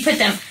charity, she'd put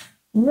them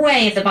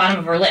way at the bottom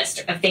of her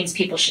list of things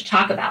people should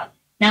talk about.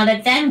 Now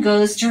that then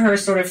goes to her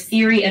sort of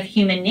theory of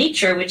human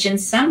nature, which in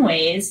some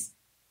ways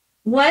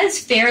was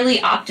fairly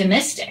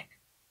optimistic.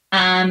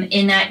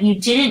 In that you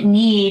didn't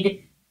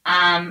need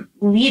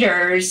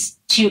leaders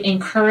to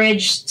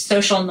encourage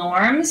social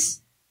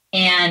norms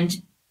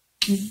and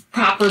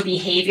proper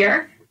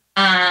behavior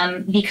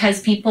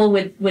because people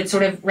would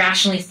sort of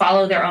rationally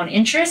follow their own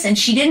interests. And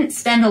she didn't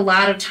spend a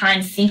lot of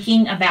time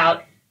thinking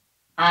about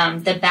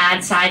the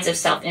bad sides of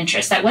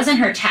self-interest. That wasn't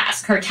her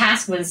task. Her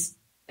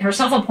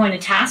self-appointed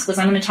task was,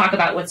 I'm going to talk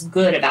about what's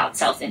good about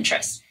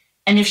self-interest.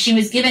 And if she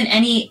was given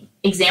any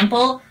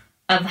example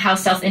of how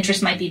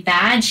self-interest might be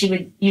bad, she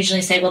would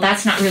usually say, well,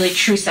 that's not really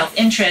true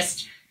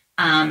self-interest.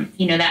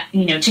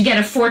 To get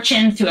a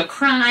fortune through a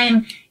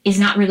crime is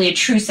not really a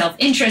true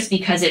self-interest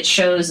because it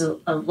shows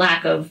a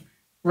lack of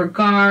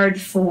regard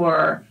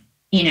for,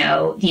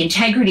 the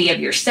integrity of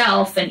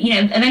yourself. And,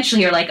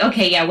 eventually you're like,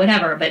 okay, yeah,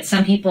 whatever. But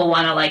some people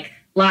want to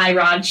lie,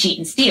 rob, cheat,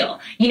 and steal,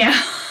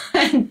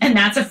 and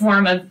that's a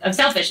form of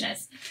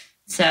selfishness.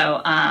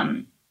 So,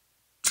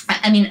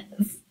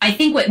 I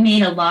think what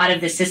made a lot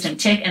of the system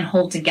tick and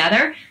hold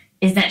together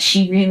is that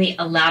she really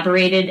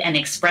elaborated and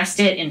expressed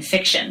it in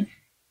fiction,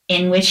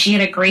 in which she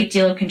had a great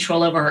deal of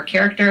control over her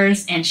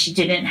characters, and she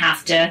didn't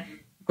have to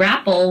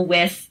grapple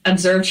with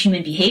observed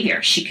human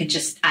behavior. She could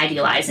just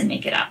idealize and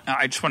make it up.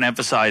 I just want to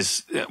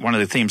emphasize one of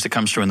the themes that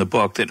comes through in the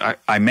book that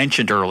I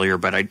mentioned earlier,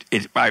 but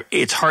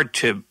it's hard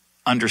to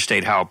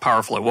understate how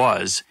powerful it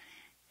was.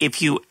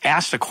 If you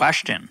asked a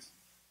question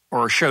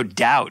or showed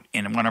doubt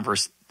in one of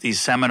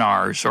these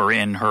seminars or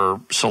in her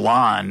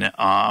salon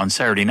on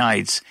Saturday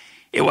nights,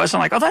 it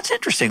wasn't like, oh, that's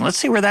interesting, let's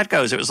see where that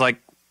goes. It was like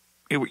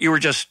you were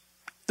just,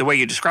 the way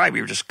you described,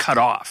 you were just cut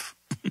off.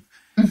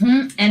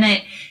 Mm-hmm.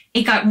 And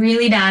it got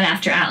really bad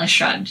after Atlas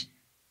Shrugged.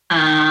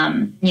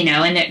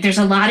 And there's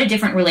a lot of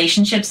different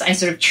relationships I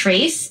sort of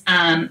trace.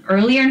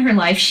 Earlier in her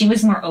life, she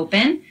was more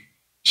open.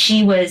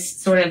 She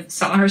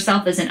saw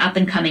herself as an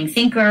up-and-coming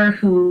thinker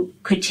who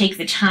could take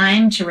the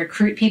time to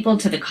recruit people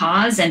to the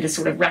cause and to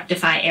sort of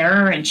rectify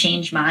error and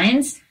change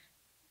minds.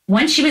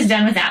 Once she was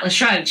done with Atlas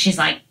Shrugged, she's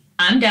like,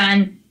 I'm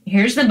done.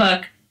 Here's the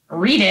book.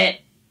 Read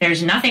it.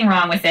 There's nothing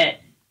wrong with it.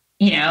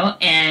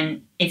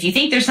 And if you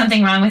think there's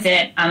something wrong with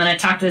it, I'm going to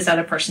talk to this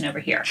other person over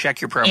here. Check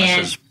your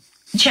premises.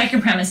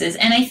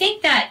 And I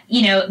think that,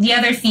 the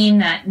other theme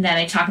that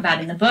I talk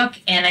about in the book,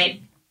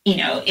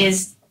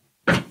 is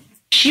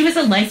she was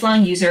a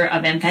lifelong user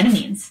of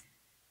amphetamines.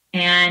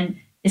 And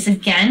this,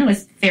 again,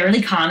 was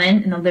fairly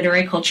common in the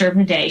literary culture of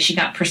the day. She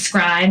got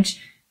prescribed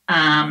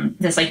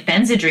this,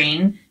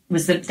 Benzedrine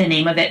was the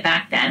name of it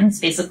back then. It's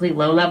basically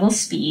low-level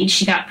speed.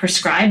 She got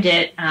prescribed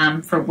it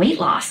for weight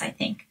loss, I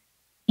think.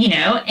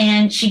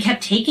 And she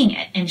kept taking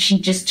it, and she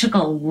just took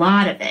a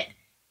lot of it.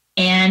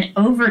 And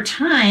over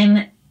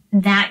time,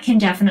 that can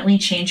definitely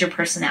change your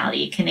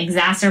personality. It can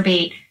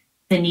exacerbate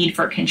the need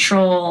for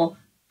control,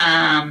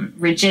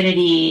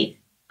 rigidity,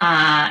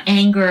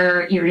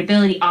 anger,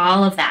 irritability,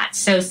 all of that.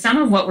 So some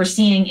of what we're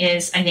seeing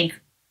is, I think,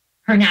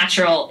 her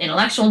natural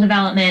intellectual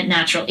development,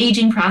 natural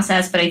aging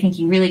process, but I think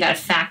you really got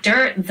to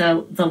factor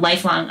the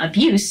lifelong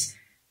abuse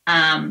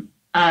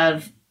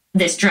of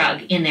this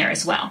drug in there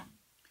as well.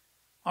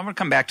 I'm going to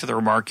come back to the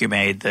remark you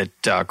made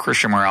that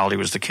Christian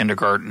morality is the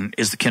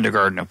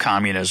kindergarten of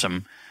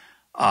communism.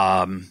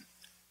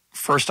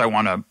 First, I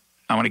want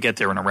to get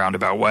there in a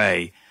roundabout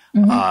way.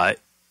 Mm-hmm.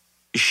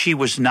 She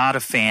was not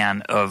a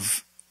fan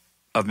of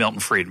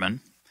Milton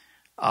Friedman.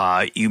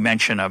 You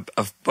mentioned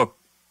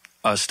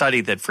a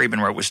study that Friedman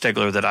wrote with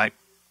Stigler that I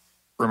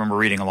remember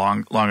reading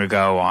long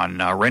ago on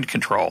rent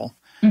control.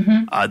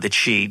 Mm-hmm.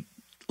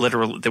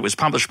 That was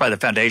published by the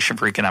Foundation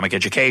for Economic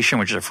Education,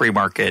 which is a free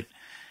market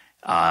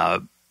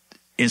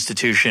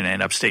institution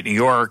in upstate New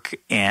York,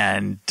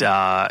 and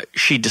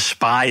she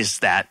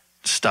despised that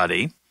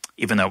study,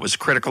 even though it was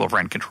critical of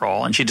rent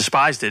control, and she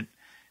despised it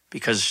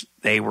because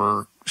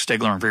Stigler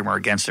and Friedman were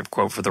against it,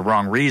 quote, for the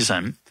wrong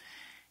reason.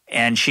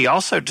 And she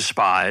also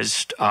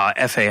despised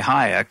F.A.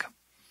 Hayek,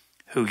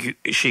 who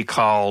she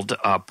called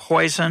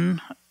poison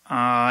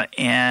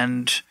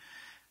and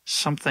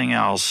something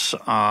else.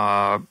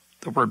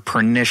 The word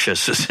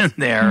pernicious is in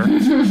there,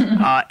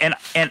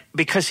 and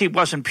because he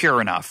wasn't pure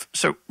enough.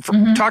 So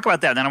talk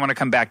about that, and then I want to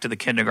come back to the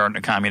kindergarten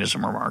of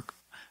communism remark.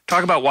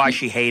 Talk about why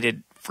she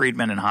hated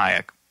Friedman and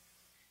Hayek.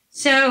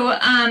 So,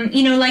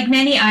 like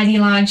many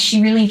ideologues,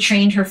 she really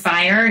trained her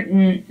fire,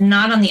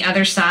 not on the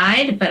other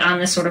side, but on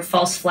the sort of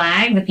false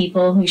flag, the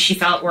people who she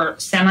felt were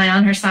semi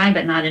on her side,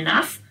 but not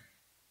enough.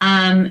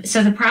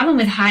 So the problem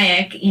with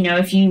Hayek,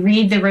 if you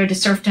read The Road to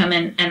Serfdom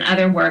and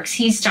other works,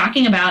 he's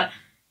talking about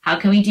how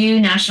can we do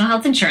national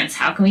health insurance?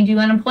 How can we do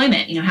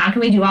unemployment? How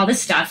can we do all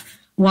this stuff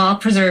while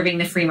preserving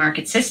the free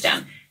market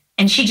system?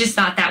 And she just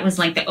thought that was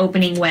like the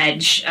opening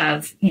wedge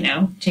of,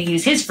 to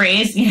use his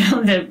phrase,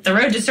 the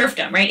road to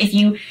serfdom, right? If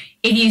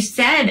you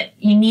said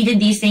you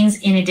needed these things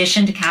in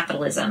addition to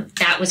capitalism,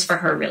 that was for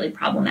her really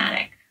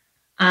problematic.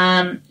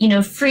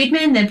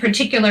 Friedman, the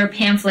particular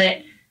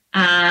pamphlet,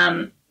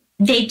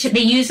 they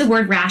used the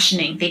word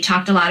rationing. They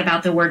talked a lot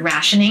about the word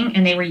rationing,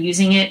 and they were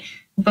using it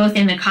both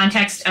in the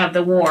context of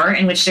the war,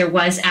 in which there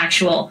was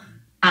actual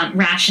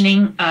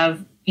rationing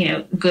of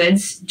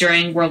goods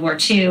during World War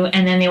II,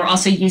 and then they were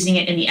also using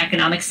it in the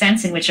economic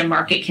sense, in which a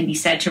market can be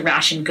said to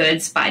ration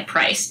goods by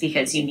price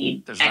because you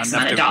need X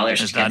amount of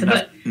dollars to get the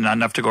good. Not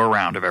enough to go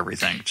around of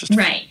everything.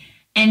 Right.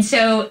 And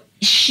so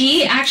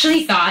she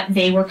actually thought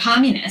they were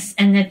communists,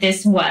 and that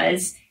this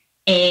was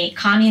a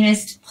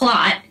communist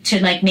plot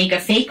to make a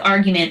fake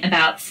argument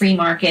about free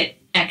market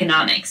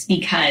economics,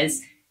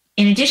 because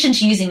in addition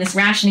to using this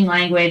rationing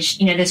language,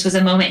 this was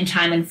a moment in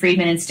time when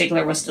Friedman and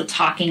Stigler were still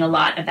talking a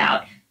lot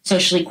about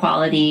social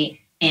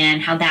equality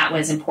and how that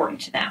was important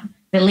to them.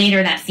 But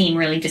later that theme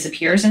really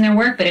disappears in their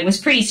work, but it was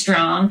pretty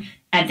strong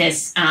at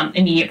this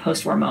immediate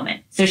post-war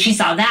moment. So she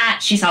saw that,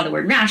 she saw the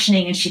word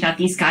rationing, and she thought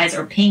these guys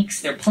are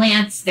pinks, they're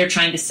plants, they're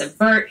trying to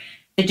subvert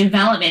the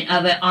development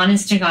of an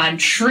honest-to-God,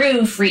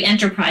 true free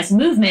enterprise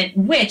movement,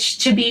 which,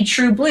 to be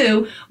true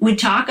blue, would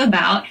talk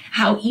about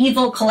how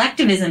evil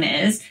collectivism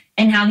is,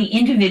 and how the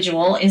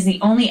individual is the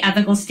only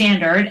ethical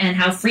standard, and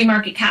how free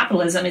market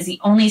capitalism is the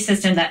only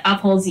system that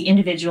upholds the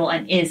individual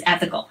and is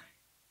ethical.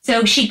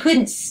 So she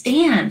couldn't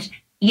stand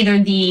either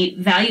the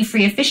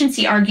value-free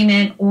efficiency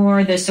argument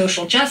or the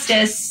social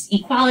justice,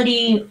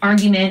 equality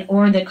argument,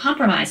 or the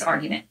compromise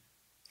argument.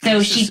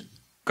 So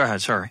go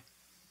ahead. Sorry.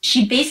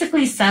 She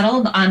basically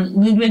settled on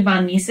Ludwig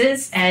von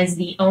Mises as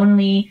the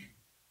only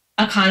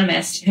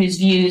economist whose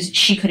views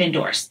she could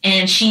endorse.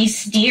 And she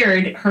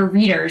steered her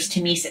readers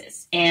to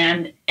Mises.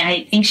 And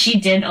I think she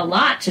did a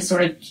lot to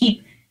sort of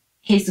keep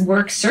his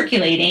work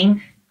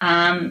circulating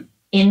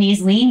in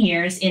these lean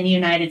years in the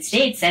United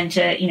States, and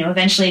to,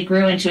 eventually it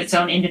grew into its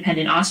own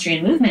independent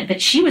Austrian movement.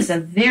 But she was a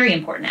very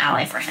important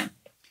ally for him.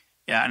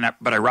 Yeah,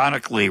 but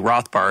ironically,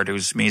 Rothbard,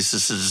 who's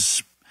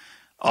Mises's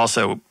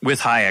also with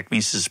Hayek,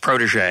 Mises'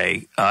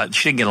 protege,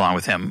 she didn't get along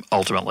with him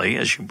ultimately,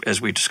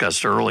 as we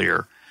discussed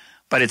earlier.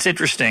 But it's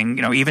interesting,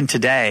 even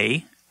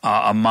today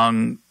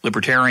among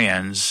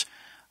libertarians,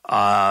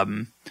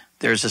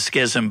 there's a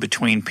schism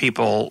between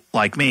people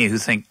like me who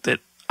think that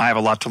I have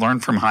a lot to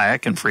learn from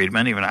Hayek and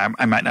Friedman. Even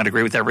I might not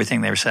agree with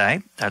everything they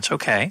say. That's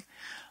okay.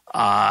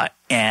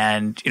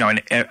 And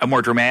a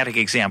more dramatic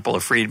example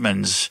of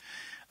Friedman's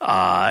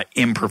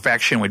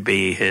imperfection would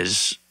be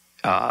his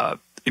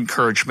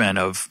encouragement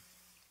of,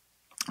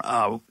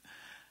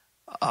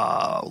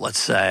 let's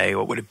say,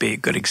 what would it be? A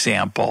good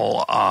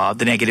example,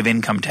 the negative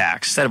income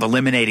tax. Instead of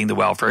eliminating the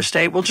welfare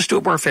state, we'll just do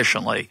it more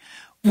efficiently.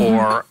 Mm-hmm.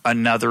 Or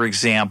another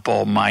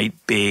example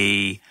might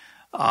be,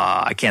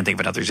 I can't think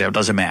of another example.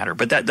 Doesn't matter.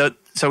 But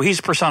so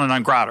he's persona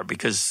non grata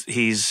because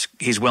he's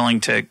willing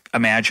to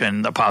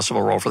imagine a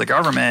possible role for the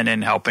government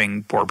in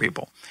helping poor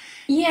people.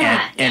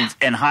 Yeah.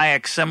 And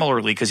Hayek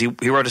similarly, because he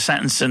wrote a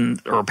sentence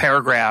or a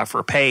paragraph or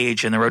a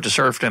page in the Road to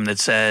Serfdom that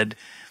said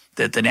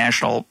that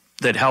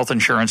that health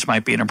insurance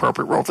might be an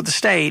appropriate role for the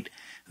state.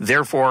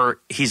 Therefore,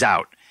 he's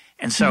out.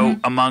 And so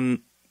among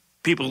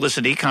people who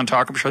listen to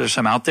EconTalk, I'm sure there's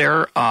some out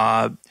there.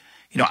 I'm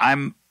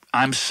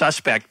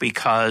suspect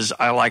because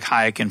I like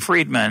Hayek and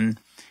Friedman,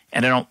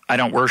 and I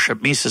don't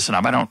worship Mises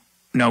enough. I don't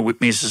know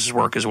Mises'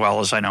 work as well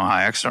as I know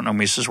Hayek's. I don't know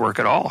Mises' work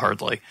at all,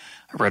 hardly.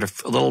 I read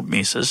a little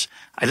Mises.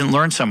 I didn't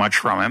learn so much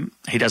from him.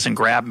 He doesn't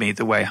grab me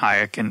the way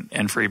Hayek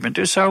and Friedman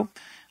do. So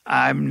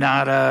I'm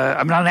not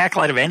an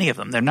acolyte of any of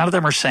them. None of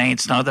them are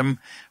saints. None of them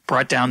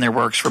brought down their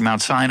works from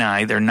Mount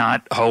Sinai. They're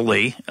not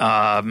holy.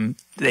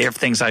 They have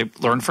things I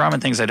learn from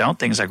and things I don't,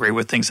 things I agree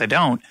with, things I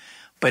don't.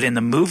 But in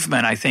the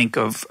movement, I think,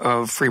 of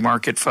free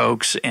market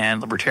folks and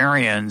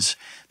libertarians,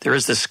 there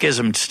is this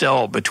schism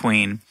still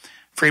between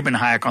Friedman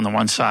and Hayek on the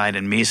one side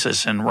and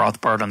Mises and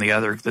Rothbard on the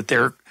other, that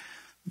they're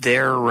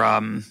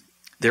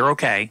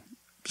okay,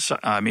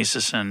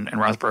 Mises and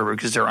Rothbard,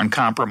 because they're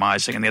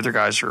uncompromising, and the other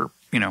guys are,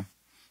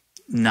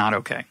 not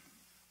okay.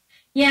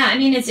 Yeah, I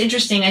mean, it's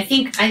interesting. I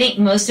think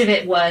most of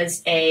it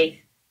was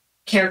a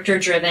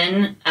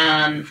character-driven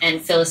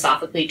and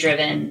philosophically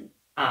driven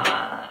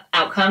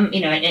outcome,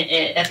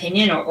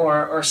 opinion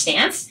or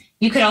stance.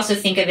 You could also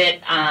think of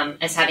it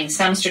as having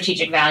some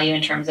strategic value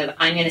in terms of,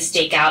 I'm going to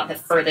stake out the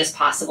furthest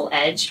possible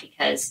edge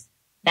because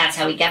that's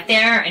how we get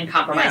there, and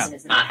compromising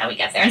is not how we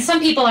get there. And some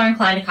people are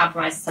inclined to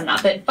compromise and some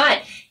not.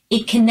 But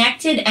it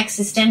connected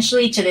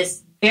existentially to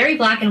this very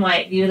black and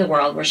white view of the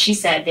world where she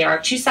said there are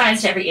two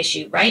sides to every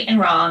issue, right and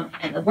wrong,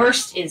 and the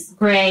worst is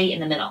gray in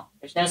the middle.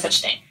 There's no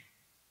such thing.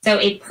 So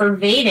it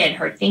pervaded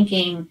her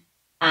thinking,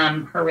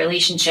 her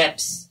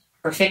relationships,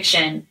 her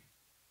fiction.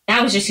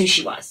 That was just who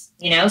she was,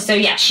 So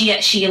yeah,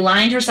 she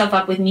aligned herself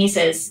up with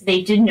Mises.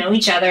 They did know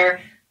each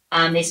other.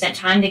 They spent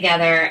time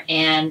together,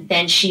 and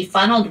then she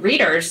funneled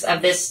readers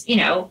of this,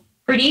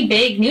 pretty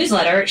big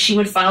newsletter. She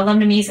would funnel them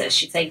to Mises.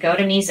 She'd say, go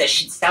to Mises.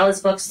 She'd sell his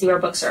books through her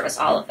book service,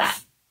 all of that.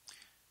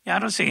 Yeah, I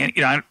don't see any,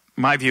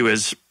 my view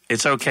is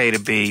it's okay to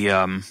be,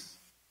 well,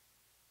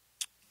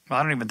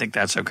 I don't even think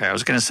that's okay. I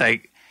was going to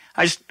say,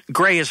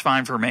 gray is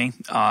fine for me.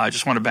 I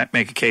just want to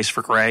make a case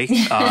for gray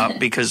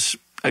because,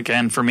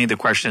 again, for me, the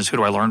question is, who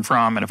do I learn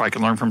from? And if I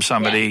can learn from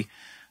somebody,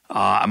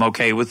 I'm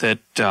okay with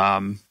it.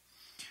 I'm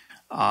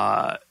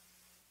a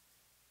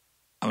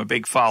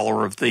big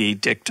follower of the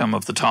dictum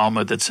of the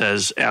Talmud that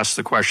says, ask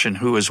the question,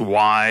 who is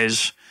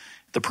wise?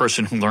 The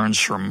person who learns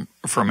from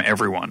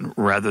everyone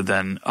rather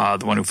than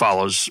the one who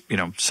follows,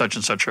 such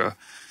and such a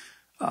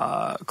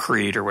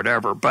creed or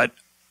whatever. But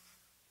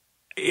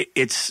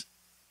it's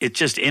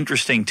just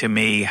interesting to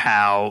me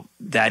how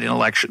that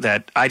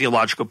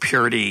ideological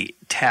purity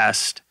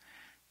test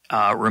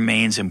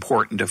remains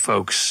important to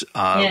folks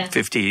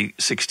 50,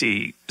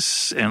 60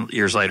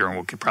 years later, and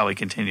will probably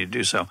continue to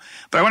do so.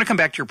 But I want to come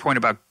back to your point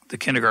about the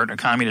kindergarten of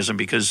communism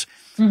because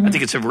I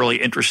think it's a really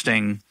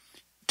interesting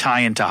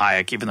tie into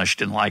Hayek, even though she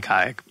didn't like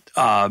Hayek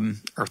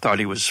or thought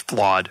he was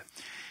flawed,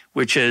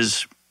 which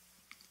is,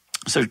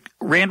 so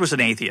Rand was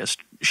an atheist.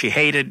 She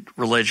hated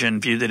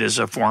religion, viewed it as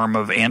a form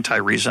of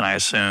anti-reason, I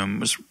assume,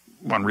 was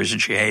one reason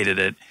she hated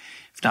it,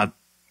 if not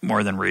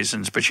more than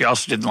reasons. But she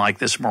also didn't like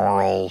this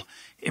moral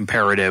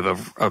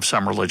imperative of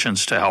some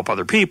religions to help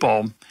other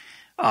people.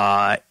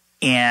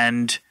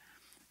 And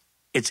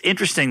it's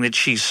interesting that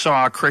she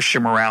saw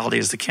Christian morality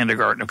as the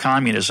kindergarten of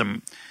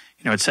communism.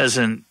 It says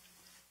in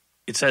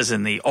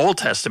the Old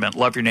Testament,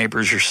 love your neighbor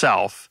as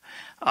yourself.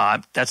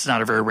 That's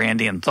not a very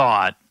Randian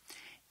thought.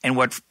 And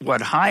what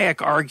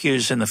Hayek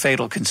argues in The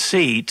Fatal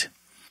Conceit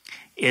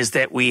is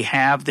that we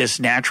have this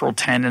natural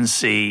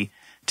tendency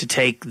to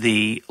take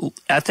the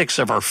ethics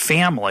of our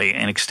family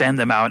and extend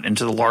them out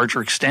into the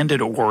larger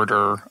extended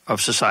order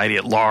of society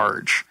at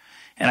large.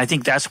 And I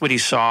think that's what he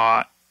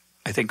saw,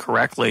 I think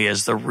correctly,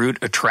 as the root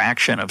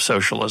attraction of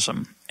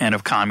socialism and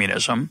of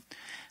communism,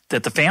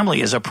 that the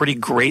family is a pretty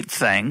great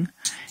thing.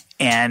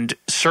 And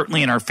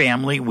certainly in our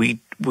family,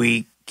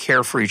 we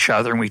care for each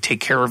other and we take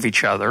care of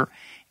each other.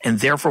 And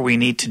therefore, we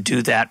need to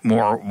do that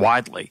more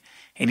widely.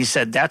 And he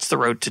said that's the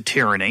road to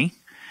tyranny.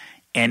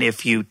 And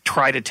if you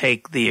try to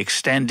take the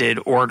extended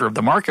order of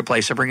the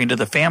marketplace and bring it into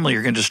the family,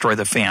 you're going to destroy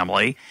the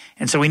family.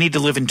 And so we need to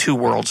live in two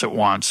worlds at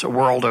once, a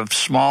world of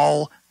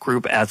small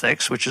group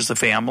ethics, which is the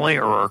family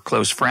or our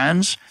close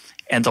friends,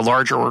 and the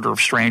larger order of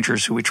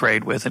strangers who we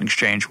trade with and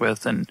exchange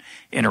with and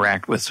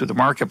interact with through the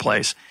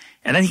marketplace.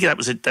 And I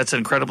think that's an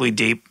incredibly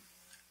deep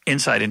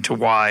insight into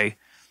why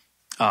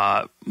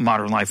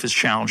modern life is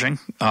challenging,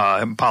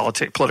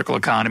 political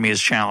economy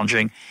is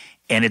challenging.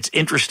 And it's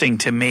interesting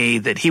to me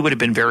that he would have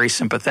been very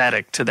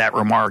sympathetic to that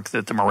remark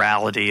that the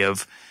morality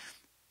of,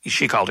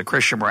 she called it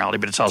Christian morality,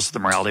 but it's also the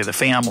morality of the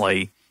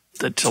family,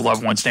 that to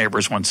love one's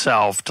neighbors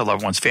oneself, to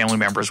love one's family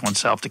members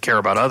oneself, to care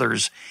about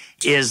others,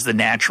 is the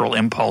natural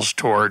impulse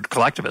toward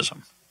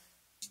collectivism.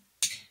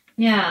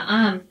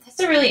 Yeah, that's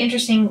a really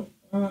interesting,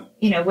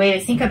 way to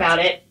think about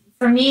it.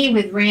 For me,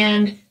 with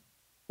Rand,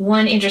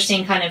 one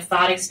interesting kind of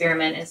thought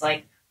experiment is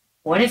like,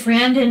 what if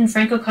Rand and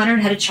Frank O'Connor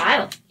had a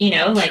child?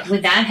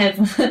 Would that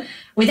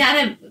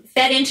have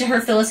fed into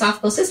her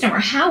philosophical system, or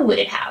how would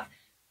it have?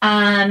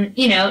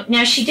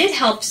 Now she did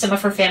help some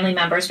of her family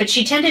members, but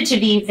she tended to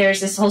be,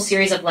 there's this whole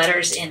series of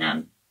letters in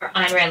Ayn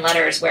Rand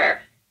letters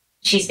where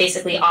she's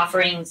basically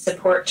offering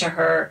support to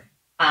her,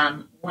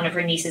 one of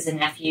her nieces and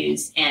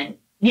nephews, and,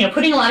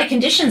 putting a lot of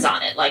conditions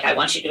on it. Like, I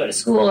want you to go to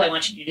school. I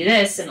want you to do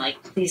this. And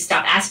like, please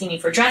stop asking me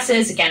for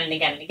dresses again and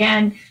again and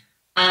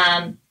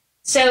again.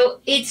 So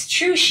it's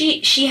true.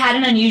 She had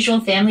an unusual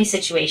family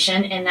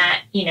situation in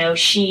that,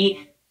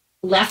 she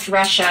left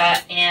Russia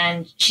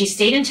and she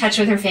stayed in touch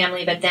with her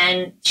family, but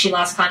then she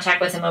lost contact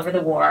with him over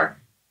the war.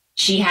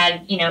 She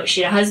had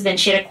a husband,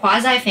 she had a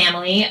quasi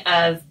family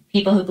of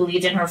people who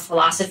believed in her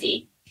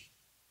philosophy.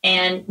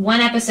 And one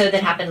episode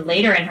that happened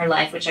later in her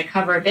life, which I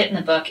cover a bit in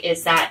the book,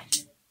 is that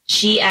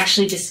she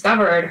actually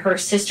discovered her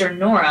sister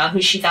Nora,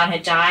 who she thought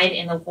had died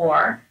in the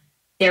war.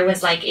 There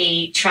was like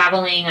a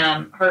traveling,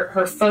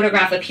 her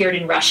photograph appeared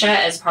in Russia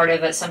as part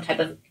of some type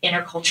of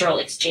intercultural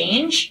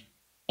exchange,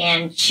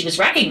 and she was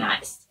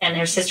recognized, and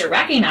her sister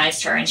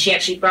recognized her, and she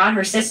actually brought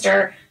her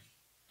sister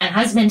and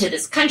husband to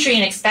this country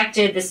and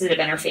expected this would have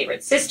been her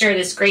favorite sister,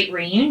 this great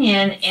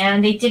reunion,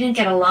 and they didn't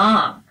get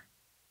along.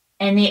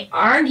 And they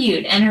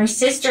argued, and her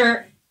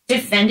sister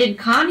defended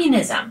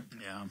communism.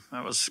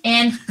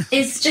 And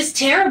it's just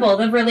terrible.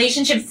 The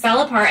relationship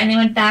fell apart, and they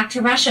went back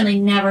to Russia, and they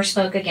never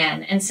spoke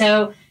again. And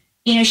so,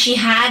 she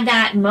had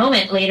that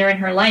moment later in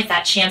her life,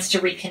 that chance to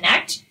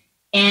reconnect,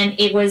 and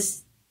it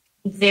was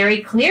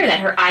very clear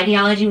that her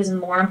ideology was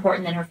more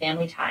important than her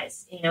family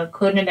ties.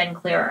 Couldn't have been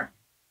clearer.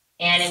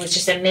 And it was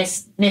just a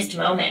missed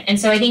moment. And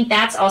so I think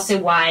that's also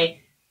why,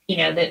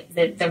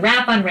 the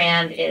rap on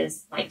Rand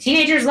is like,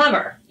 teenagers love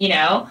her,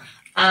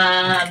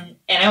 and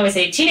I always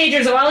say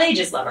teenagers of all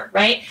ages love her,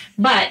 right?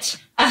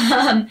 But,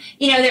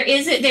 there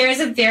is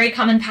a very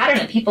common pattern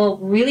that people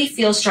really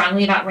feel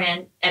strongly about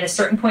Rand at a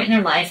certain point in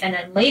their life. And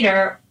then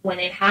later, when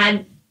they've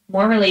had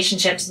more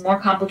relationships, more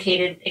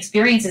complicated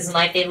experiences in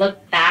life, they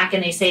look back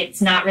and they say,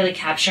 it's not really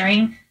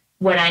capturing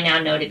what I now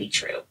know to be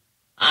true.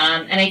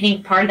 And I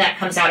think part of that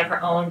comes out of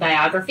her own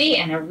biography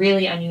and a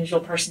really unusual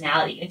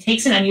personality. It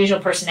takes an unusual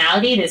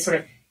personality to sort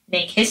of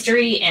make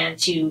history and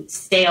to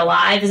stay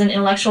alive as an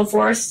intellectual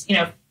force,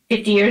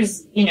 50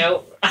 years,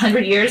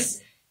 100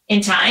 years in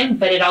time,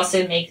 but it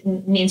also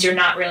means you're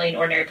not really an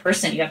ordinary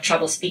person. You have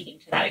trouble speaking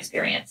to that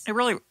experience. It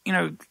really,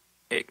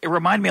 it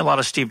reminded me a lot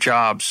of Steve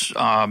Jobs.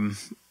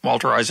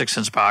 Walter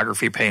Isaacson's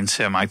biography paints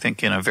him, I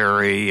think, in a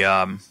very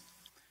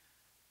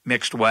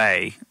mixed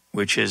way,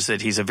 which is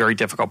that he's a very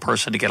difficult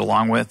person to get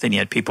along with, and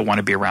yet people want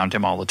to be around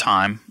him all the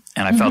time.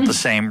 And I felt the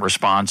same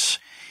response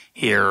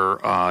here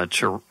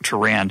to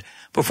Rand.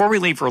 Before we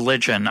leave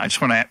religion, I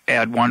just want to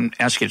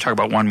ask you to talk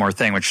about one more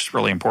thing, which is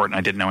really important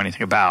I didn't know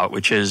anything about,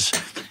 which is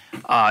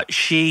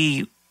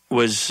she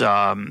was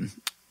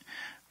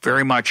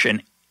very much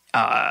an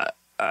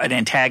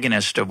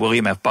antagonist of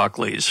William F.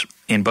 Buckley's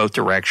in both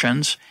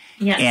directions.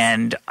 Yes.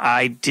 And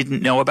I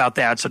didn't know about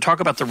that. So talk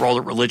about the role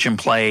that religion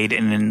played,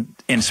 and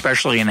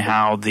especially in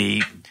how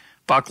the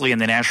Buckley and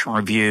the National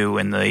Review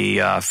in the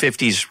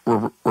 50s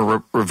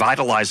were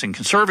revitalizing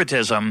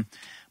conservatism,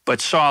 but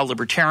saw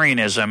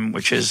libertarianism,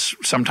 which is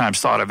sometimes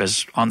thought of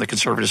as on the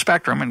conservative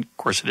spectrum, and of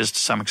course it is to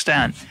some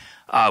extent,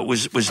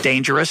 was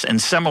dangerous.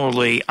 And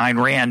similarly,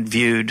 Ayn Rand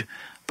viewed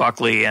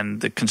Buckley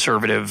and the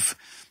conservative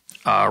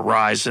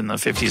rise in the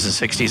 50s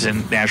and 60s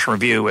in National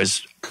Review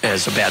as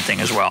a bad thing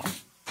as well.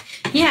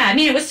 Yeah, I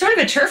mean, it was sort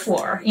of a turf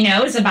war.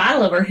 It was a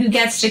battle over who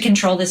gets to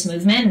control this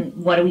movement,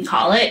 what do we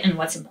call it, and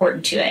what's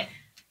important to it.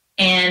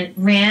 And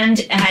Rand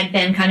had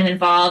been kind of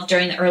involved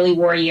during the early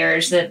war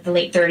years, the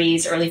late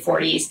 30s, early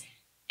 40s.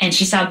 and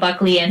she saw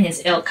Buckley and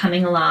his ilk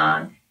coming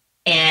along.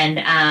 And,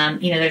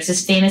 there's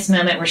this famous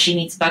moment where she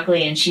meets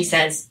Buckley and she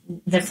says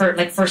the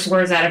first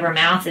words out of her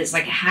mouth is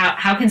like,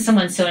 how can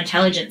someone so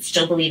intelligent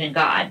still believe in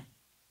God?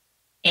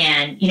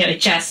 And,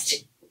 it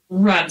just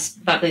rubs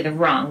Buckley the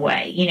wrong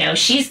way.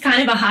 She's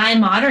kind of a high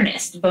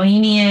modernist,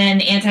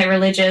 bohemian,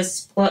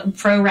 anti-religious,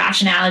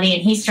 pro-rationality,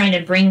 and he's trying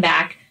to bring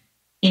back,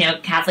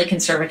 Catholic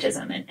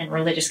conservatism and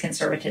religious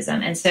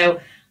conservatism. And so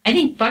I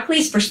think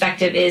Buckley's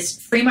perspective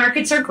is free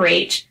markets are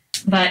great,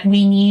 but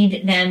we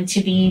need them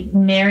to be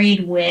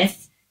married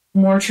with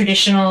more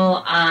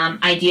traditional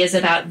ideas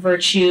about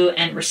virtue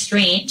and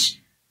restraint,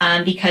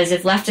 because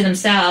if left to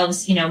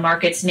themselves,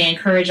 markets may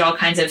encourage all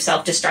kinds of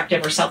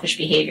self-destructive or selfish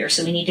behavior.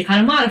 So we need to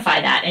kind of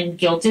modify that, and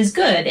guilt is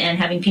good, and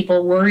having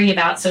people worry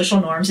about social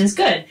norms is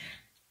good.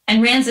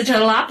 And Rand's the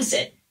total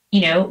opposite.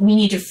 We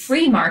need to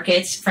free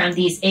markets from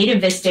these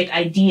atavistic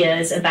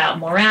ideas about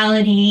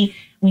morality.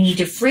 We need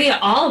to free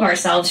all of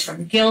ourselves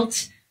from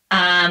guilt.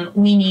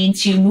 We need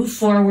to move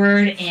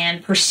forward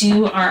and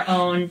pursue our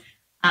own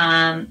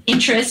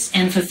interests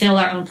and fulfill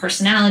our own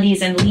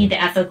personalities and lead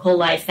the ethical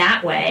life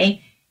that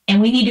way.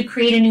 And we need to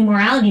create a new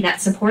morality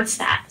that supports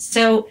that.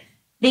 So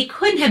they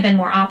couldn't have been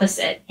more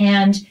opposite.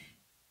 And,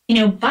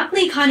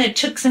 Buckley kind of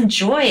took some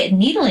joy at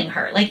needling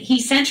her. Like,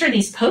 he sent her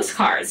these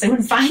postcards. I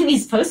would find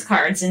these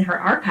postcards in her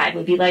archive,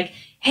 would be like,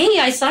 hey,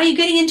 I saw you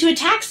getting into a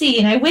taxi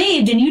and I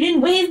waved and you didn't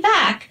wave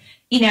back,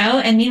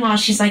 and meanwhile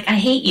she's like, I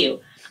hate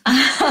you.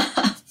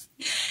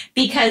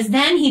 Because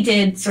then he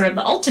did sort of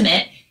the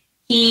ultimate.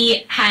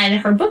 He had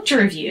her book to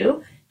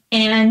review,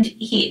 and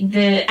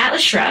the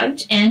Atlas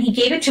Shrugged, and he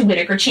gave it to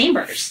Whittaker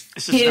Chambers.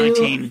 This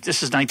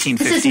is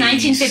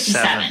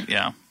 1957.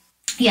 Yeah.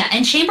 Yeah,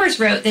 and Chambers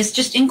wrote this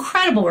just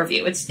incredible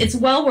review. It's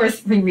well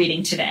worth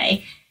rereading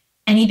today.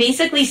 And he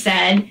basically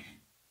said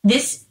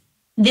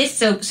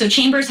so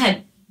Chambers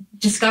had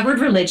discovered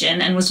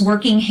religion and was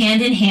working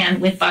hand in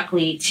hand with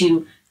Buckley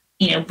to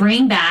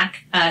bring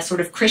back sort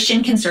of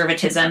Christian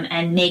conservatism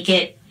and make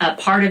it a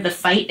part of the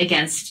fight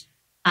against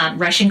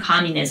Russian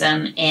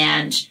communism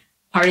and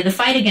part of the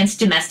fight against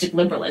domestic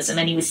liberalism.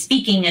 And he was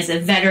speaking as a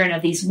veteran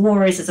of these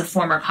wars, as a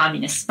former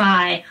communist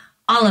spy,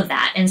 all of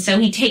that. And so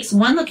he takes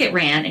one look at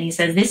Rand and he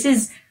says, this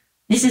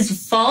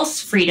is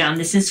false freedom.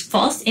 This is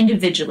false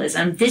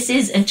individualism. This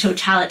is a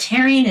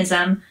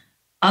totalitarianism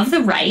of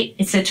the right.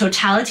 It's a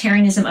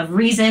totalitarianism of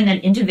reason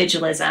and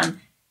individualism.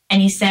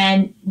 And he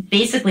said,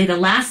 basically, the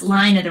last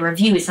line of the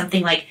review is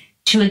something like,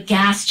 to a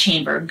gas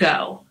chamber,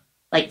 go.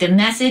 Like, the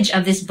message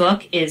of this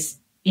book is,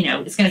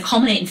 it's going to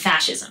culminate in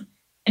fascism.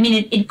 I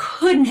mean, it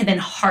couldn't have been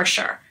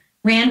harsher.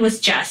 Rand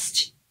was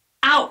just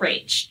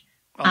outraged.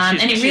 Well,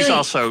 she's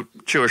also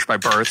Jewish by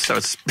birth, so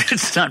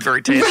it's not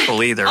very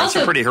tasteful either. Also,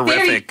 it's a pretty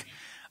horrific.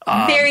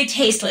 Very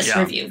tasteless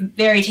review.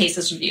 Very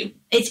tasteless review.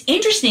 It's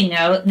interesting,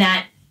 though,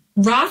 that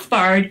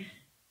Rothbard,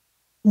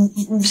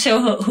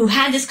 who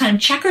had this kind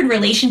of checkered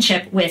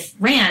relationship with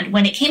Rand,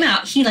 when it came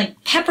out, he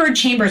peppered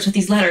Chambers with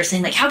these letters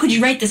saying, how could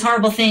you write this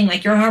horrible thing?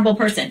 You're a horrible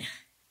person.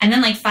 And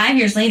then 5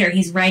 years later,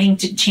 he's writing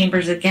to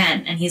Chambers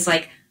again, and he's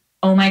like,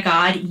 oh my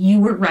God, you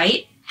were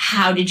right.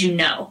 How did you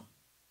know?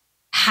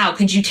 How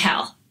could you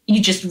tell? You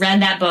just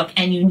read that book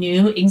and you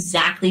knew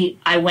exactly,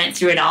 I went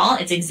through it all.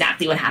 It's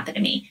exactly what happened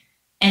to me.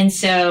 And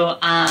so,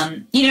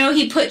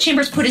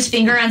 Chambers put his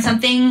finger on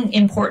something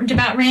important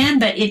about Rand,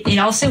 but it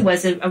also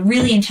was a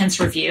really intense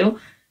review,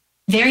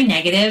 very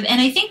negative. And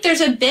I think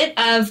there's a bit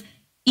of,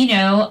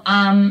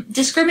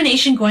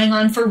 discrimination going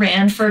on for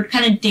Rand for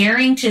kind of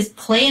daring to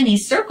play in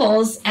these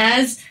circles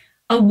as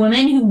a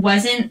woman who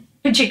wasn't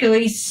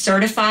particularly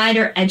certified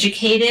or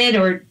educated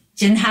or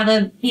didn't have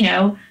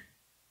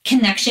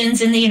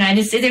connections in the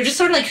United States. They're just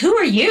sort of like, who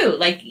are you?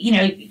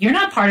 You're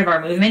not part of our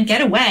movement.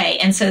 Get away.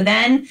 And so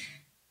then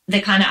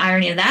the kind of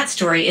irony of that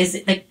story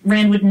is that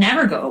Rand would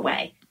never go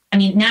away. I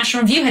mean,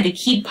 National Review had to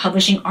keep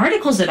publishing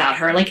articles about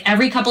her.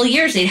 Every couple of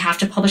years, they'd have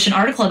to publish an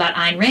article about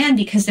Ayn Rand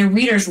because their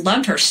readers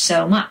loved her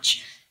so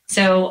much.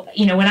 So,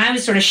 when I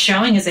was sort of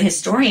showing as a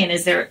historian,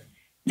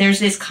 there's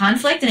this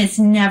conflict and it's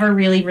never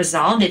really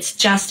resolved. It's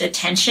just a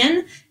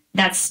tension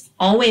that's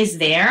always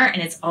there,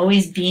 and it's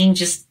always being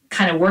just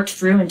kind of worked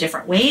through in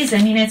different ways.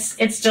 I mean,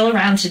 it's still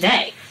around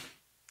today.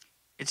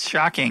 It's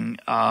shocking.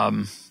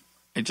 While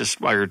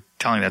you're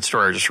telling that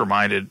story, I just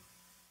reminded,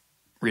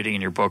 reading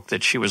in your book,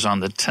 that she was on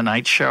the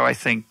Tonight Show, I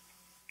think,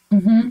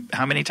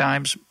 how many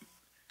times?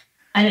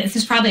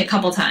 It's probably a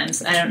couple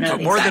times. I don't know.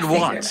 More than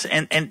once.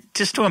 And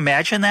just to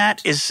imagine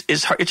that is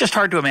hard. It's just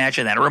hard to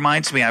imagine that. It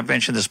reminds me, I've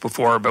mentioned this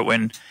before, but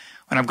when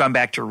I've gone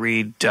back to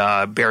read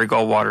Barry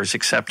Goldwater's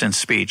acceptance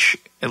speech,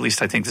 at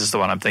least I think this is the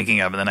one I'm thinking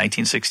of, in the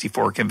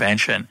 1964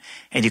 convention,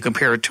 and you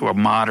compare it to a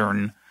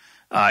modern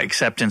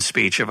acceptance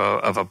speech of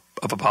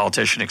a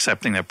politician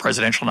accepting the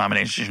presidential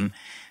nomination,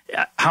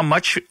 how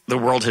much the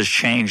world has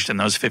changed in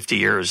those 50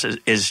 years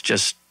is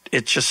just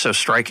so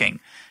striking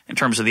in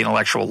terms of the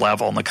intellectual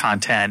level and the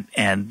content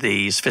and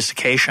the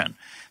sophistication.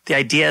 The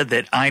idea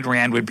that Ayn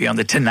Rand would be on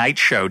the Tonight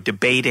Show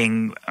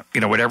debating,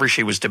 whatever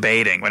she was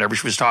debating, whatever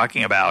she was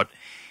talking about,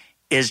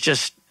 is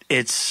just,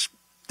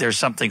 there's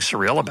something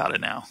surreal about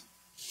it now.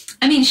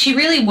 I mean, she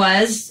really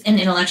was an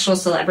intellectual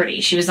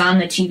celebrity. She was on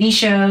the TV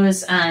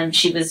shows.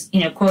 She was,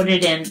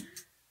 quoted in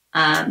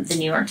the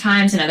New York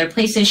Times and other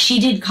places. She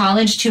did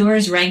college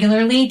tours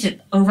regularly to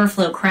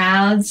overflow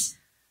crowds.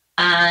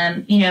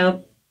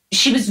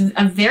 She was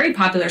a very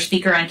popular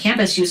speaker on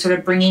campus. She was sort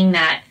of bringing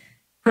that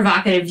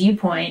provocative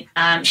viewpoint.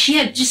 She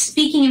had just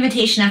speaking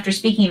invitation after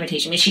speaking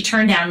invitation. I mean, she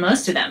turned down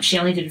most of them. She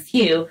only did a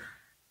few.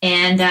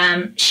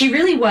 And she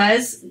really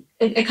was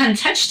a kind of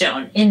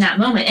touchstone in that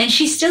moment. And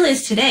she still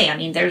is today. I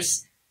mean,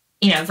 there's,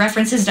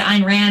 references to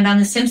Ayn Rand on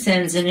The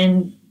Simpsons and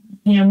in,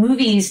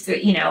 movies,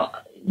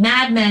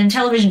 Mad Men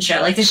television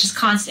show. Like, there's just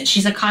constant.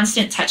 She's a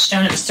constant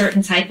touchstone of a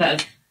certain type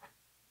of,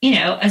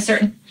 a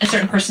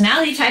certain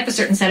personality type, a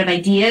certain set of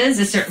ideas,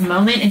 a certain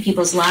moment in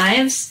people's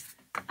lives,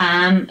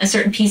 a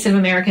certain piece of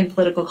American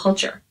political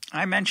culture.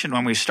 I mentioned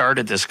when we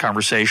started this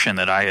conversation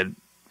that I had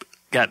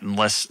gotten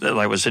that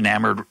I was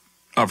enamored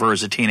of her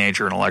as a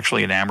teenager,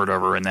 intellectually enamored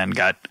of her, and then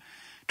got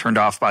turned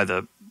off by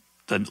the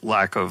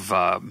lack of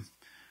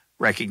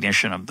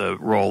recognition of the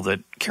role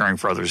that caring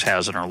for others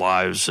has in our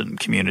lives and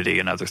community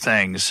and other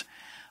things.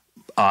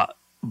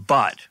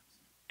 But,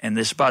 and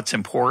this but's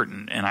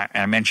important, and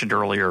I mentioned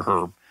earlier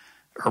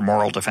her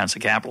moral defense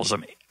of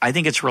capitalism. I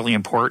think it's really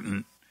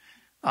important.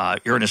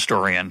 You're an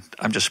historian.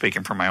 I'm just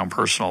speaking from my own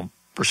personal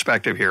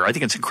perspective here. I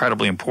think it's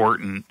incredibly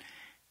important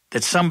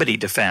that somebody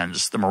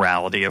defends the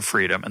morality of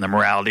freedom and the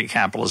morality of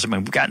capitalism.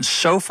 And we've gotten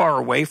so far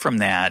away from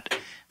that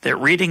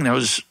reading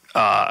those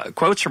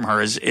quotes from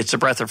her it's a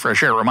breath of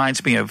fresh air. It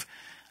reminds me of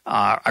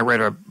I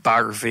read a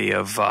biography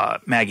of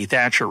Maggie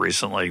Thatcher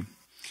recently.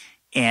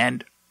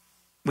 And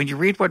when you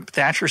read what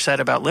Thatcher said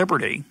about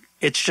liberty,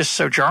 it's just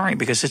so jarring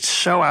because it's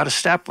so out of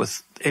step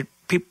with it.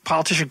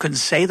 Politicians couldn't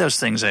say those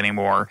things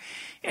anymore.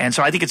 And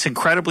so I think it's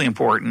incredibly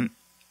important.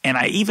 And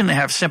I even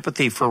have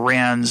sympathy for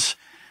Rand's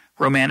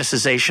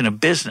romanticization of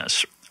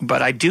business.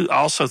 But I do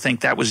also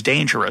think that was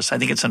dangerous. I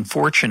think it's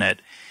unfortunate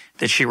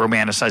that she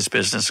romanticized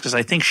business because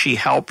I think she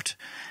helped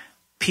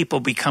people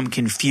become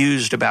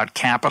confused about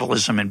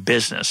capitalism and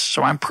business.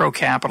 So I'm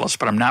pro-capitalist,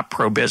 but I'm not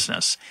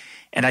pro-business.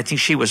 And I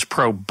think she was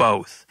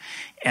pro-both.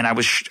 And I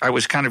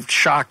was kind of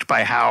shocked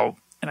by how,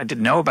 and I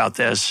didn't know about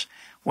this,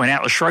 when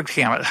Atlas Shrugged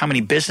came out, how many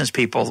business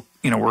people,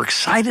 were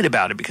excited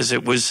about it because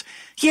it was,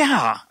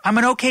 yeah, I'm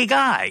an okay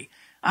guy.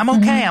 I'm okay.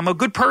 Mm-hmm. I'm a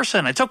good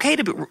person. It's okay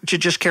to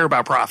just care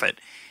about profit.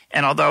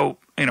 And although,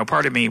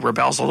 part of me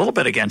rebels a little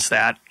bit against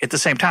that, at the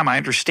same time, I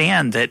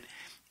understand that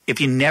if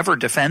you never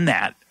defend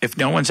that, if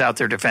no one's out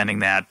there defending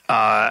that,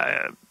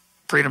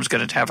 freedom's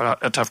going to have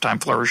a tough time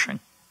flourishing.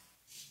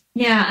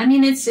 Yeah, I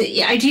mean,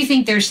 I do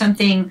think there's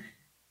something,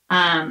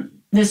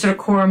 the sort of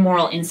core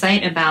moral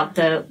insight about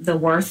the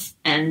worth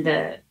and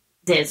the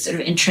sort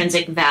of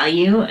intrinsic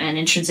value and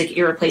intrinsic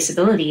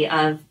irreplaceability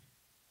of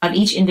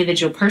each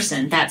individual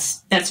person.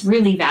 That's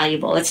really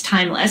valuable. It's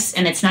timeless,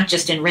 and it's not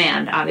just in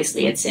Rand.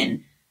 Obviously, it's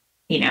in,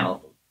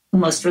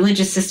 most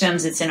religious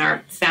systems. It's in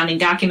our founding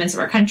documents of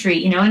our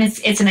country, and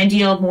it's an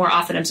ideal more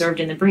often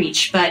observed in the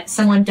breach. But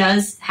someone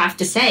does have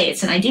to say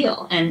it's an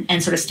ideal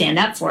and sort of stand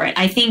up for it.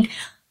 I think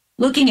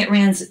looking at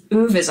Rand's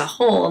oeuvre as a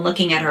whole and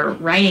looking at her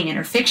writing and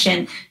her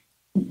fiction,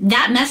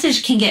 that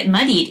message can get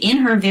muddied in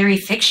her very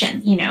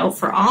fiction,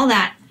 for all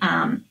that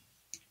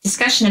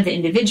discussion of the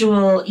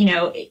individual,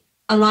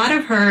 a lot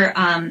of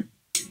her,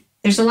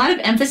 there's a lot of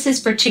emphasis,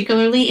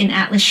 particularly in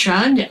Atlas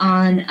Shrugged,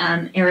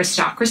 on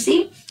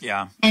aristocracy.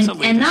 Yeah.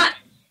 And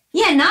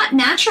not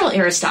natural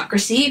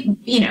aristocracy,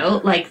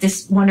 like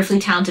this wonderfully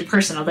talented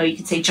person, although you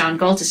could say John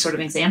Galt is sort of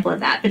an example of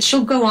that. But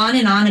she'll go on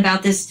and on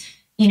about this,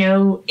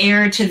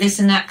 heir to this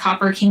and that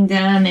copper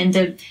kingdom and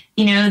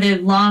the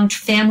long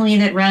family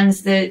that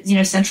runs the,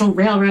 Central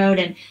Railroad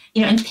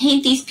and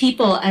paint these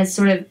people as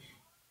sort of,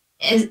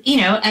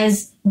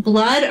 as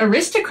blood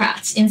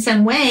aristocrats in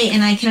some way.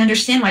 And I can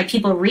understand why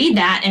people read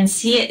that and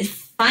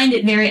find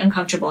it very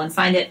uncomfortable and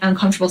find it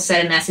uncomfortable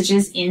set of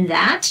messages in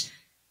that,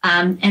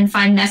 and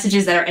find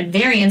messages that are at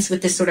variance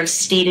with this sort of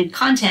stated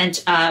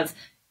content of,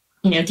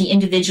 the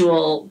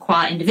individual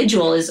qua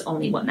individual is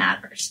only what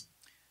matters.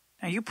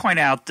 Now, you point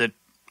out that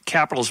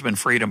Capitalism and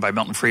Freedom by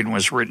Milton Friedman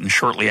was written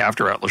shortly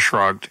after Atlas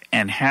Shrugged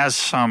and has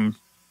some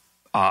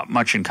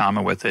much in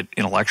common with it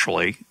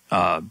intellectually.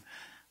 I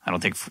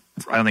don't think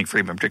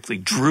Friedman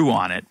particularly drew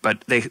on it,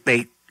 but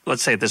they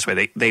let's say it this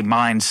way, they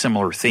mined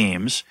similar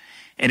themes.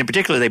 And in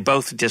particular, they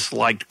both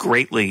disliked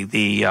greatly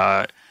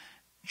the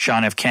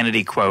John F.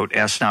 Kennedy quote,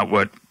 "Ask not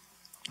what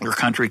your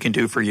country can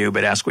do for you,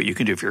 but ask what you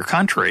can do for your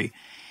country."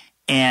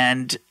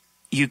 And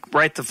you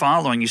write the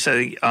following. You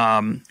say,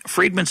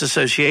 Friedman's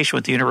association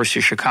with the University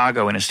of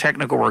Chicago and his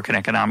technical work in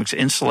economics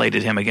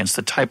insulated him against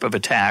the type of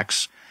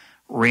attacks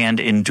Rand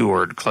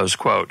endured, close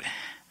quote.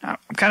 Now,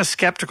 I'm kind of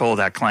skeptical of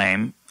that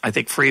claim. I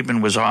think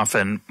Friedman was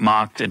often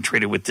mocked and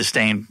treated with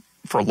disdain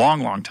for a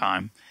long, long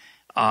time.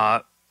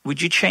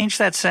 Would you change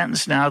that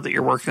sentence now that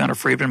you're working on a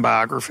Friedman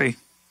biography?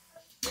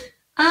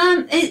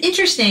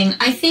 Interesting.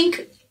 I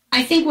think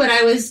what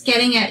I was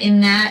getting at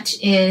in that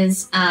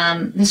is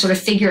the sort of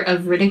figure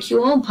of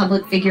ridicule,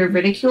 public figure of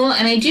ridicule.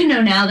 And I do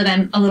know now that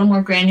I'm a little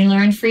more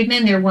granular in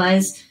Friedman. There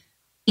was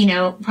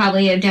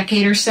probably a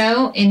decade or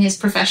so in his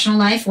professional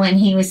life when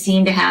he was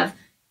seen to have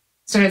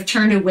sort of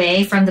turned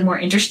away from the more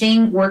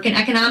interesting work in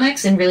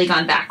economics and really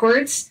gone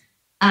backwards.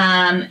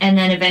 And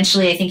then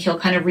eventually I think he'll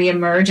kind of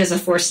reemerge as a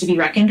force to be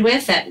reckoned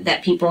with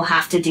that people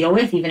have to deal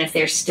with, even if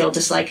they still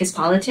dislike his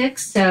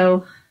politics.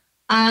 So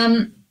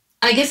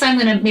I guess I'm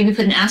going to maybe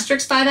put an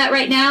asterisk by that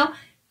right now.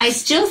 I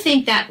still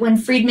think that when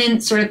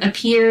Friedman sort of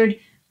appeared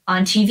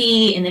on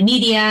TV, in the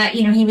media,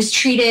 he was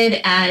treated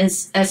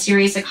as a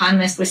serious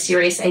economist with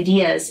serious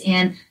ideas.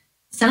 And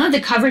some of the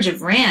coverage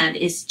of Rand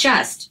is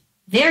just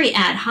very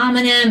ad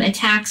hominem,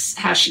 attacks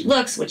how she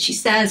looks, what she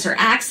says, her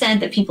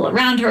accent, that people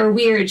around her are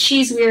weird,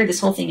 she's weird,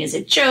 this whole thing is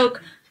a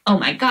joke. Oh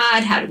my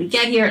God, how did we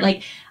get here?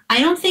 Like, I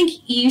don't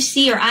think you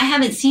see, or I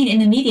haven't seen in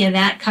the media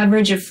that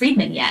coverage of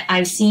Friedman yet.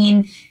 I've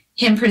seen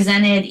him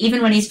presented,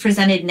 even when he's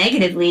presented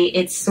negatively,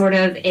 it's sort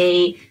of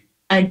a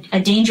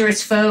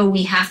dangerous foe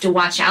we have to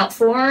watch out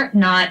for,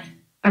 not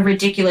a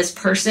ridiculous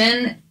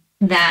person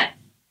that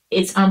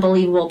it's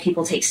unbelievable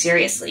people take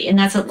seriously. And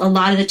that's a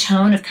lot of the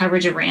tone of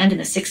coverage of Rand in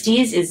the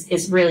 60s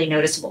is really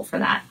noticeable for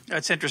that.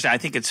 That's interesting. I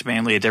think it's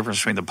mainly a difference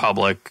between the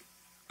public,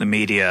 the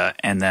media,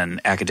 and then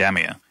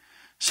academia.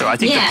 So I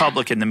think the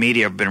public and the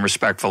media have been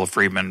respectful of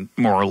Friedman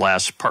more or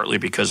less, partly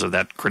because of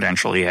that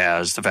credential he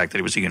has, the fact that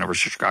he was a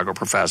University of Chicago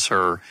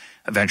professor.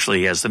 Eventually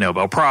he has the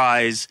Nobel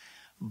Prize.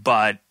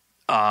 But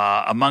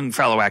among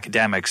fellow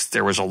academics,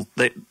 there was a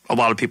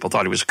lot of people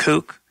thought he was a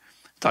kook,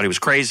 thought he was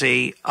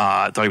crazy,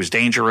 thought he was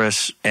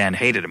dangerous, and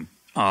hated him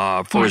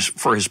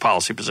for his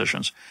policy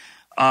positions.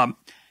 I'm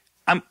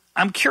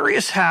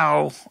curious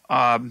how.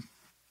 Let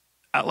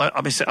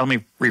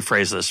me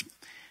rephrase this.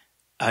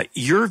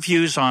 Your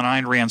views on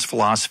Ayn Rand's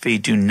philosophy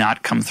do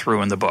not come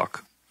through in the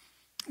book,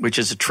 which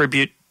is a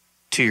tribute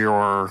to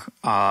your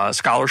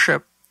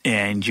scholarship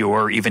and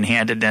your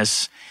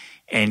even-handedness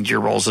and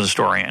your role as a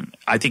historian.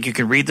 I think you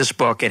can read this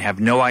book and have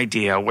no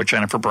idea what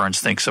Jennifer Burns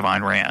thinks of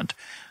Ayn Rand.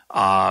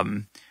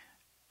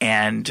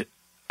 And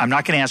I'm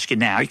not going to ask you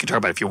now. You can talk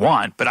about it if you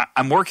want. But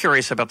I'm more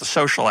curious about the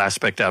social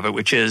aspect of it,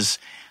 which is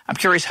I'm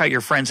curious how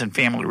your friends and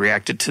family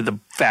reacted to the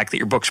fact that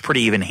your book's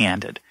pretty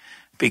even-handed.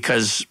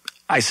 Because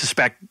I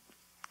suspect,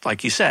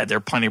 like you said, there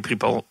are plenty of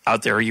people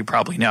out there you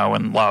probably know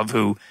and love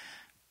who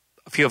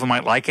a few of them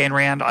might like Ayn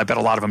Rand. I bet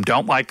a lot of them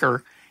don't like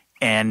her.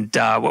 And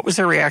what was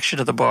their reaction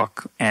to the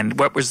book? And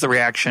what was the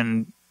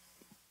reaction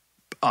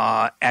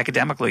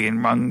academically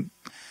among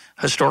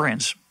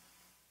historians?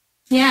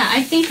 Yeah,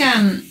 I think.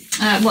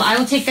 Well, I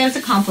will take that as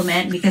a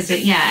compliment because, the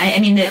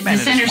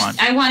center.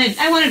 I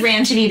wanted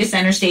Rand to be the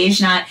center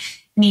stage, not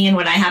me and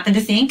what I happen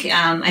to think.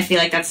 I feel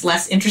like that's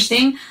less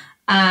interesting.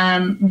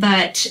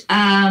 But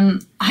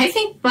I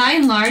think by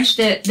and large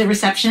the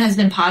reception has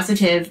been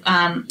positive,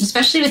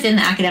 especially within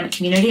the academic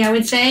community. I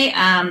would say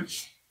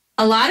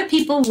a lot of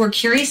people were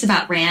curious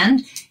about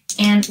Rand,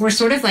 and we're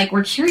sort of like,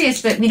 we're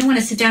curious, but we don't want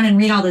to sit down and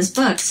read all those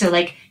books. So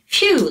like,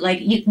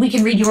 we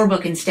can read your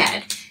book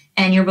instead.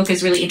 And your book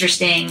is really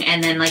interesting.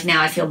 And then like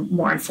now I feel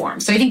more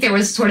informed. So I think there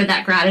was sort of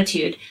that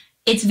gratitude.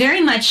 It's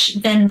very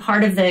much been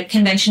part of the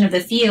convention of the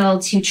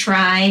field to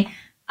try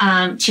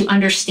to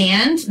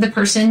understand the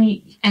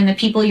person and the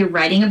people you're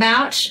writing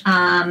about.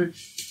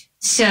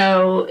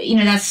 So,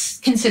 that's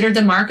considered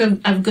the mark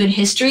of good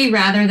history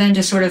rather than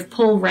to sort of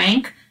pull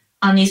rank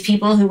on these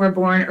people who were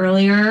born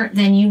earlier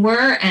than you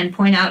were and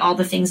point out all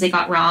the things they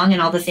got wrong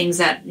and all the things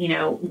that,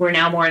 we're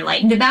now more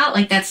enlightened about.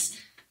 Like that's,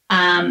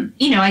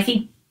 I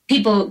think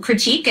people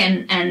critique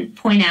and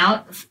point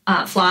out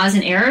flaws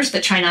and errors,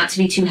 but try not to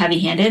be too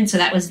heavy-handed. So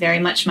that was very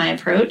much my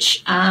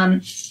approach. I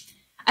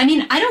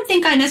don't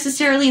think I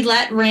necessarily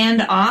let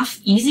Rand off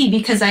easy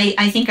because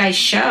I think I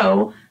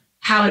show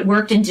how it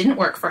worked and didn't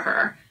work for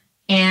her.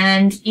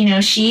 And,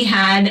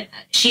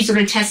 she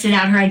sort of tested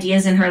out her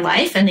ideas in her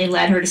life and they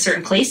led her to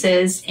certain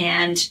places.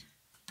 And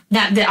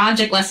that the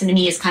object lesson to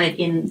me is kind of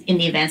in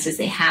the events as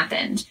they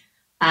happened.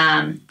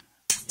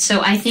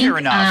 So I think— Fair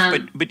enough,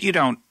 but you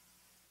don't—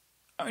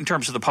 in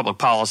terms of the public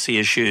policy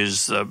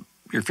issues,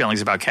 your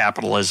feelings about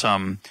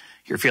capitalism,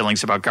 your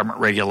feelings about government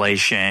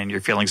regulation,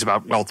 your feelings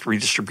about wealth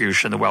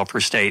redistribution, the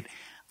welfare state,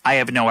 I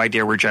have no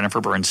idea where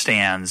Jennifer Burns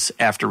stands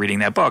after reading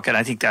that book. And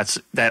I think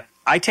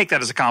I take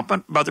that as a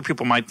compliment. Other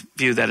people might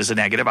view that as a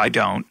negative. I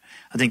don't.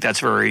 I think that's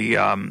very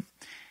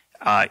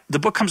the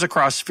book comes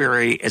across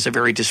as a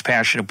very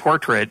dispassionate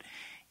portrait.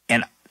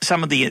 And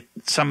some of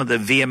the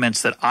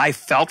vehemence that I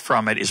felt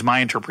from it is my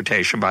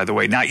interpretation, by the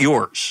way, not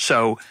yours.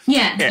 So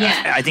yeah.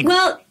 I think.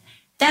 Well,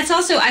 that's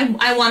also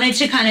I wanted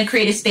to kind of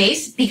create a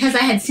space because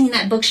I had seen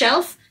that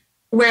bookshelf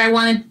where I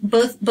wanted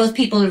both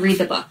people to read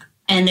the book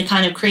and to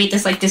kind of create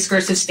this like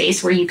discursive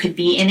space where you could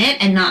be in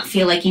it and not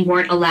feel like you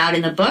weren't allowed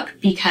in the book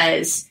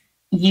because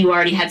you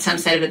already had some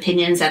set of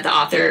opinions that the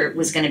author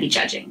was going to be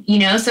judging.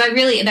 So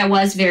that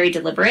was very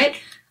deliberate.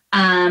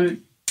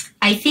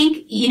 I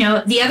think, the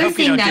other thing that— I hope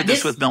you don't do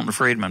this with Milton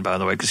Friedman, by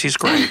the way, because he's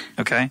great,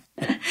 okay?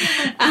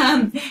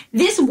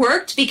 This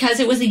worked because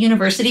it was a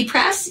university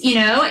press,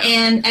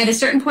 and at a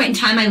certain point in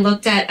time, I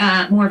looked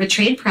at more of a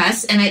trade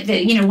press,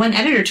 and one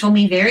editor told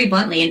me very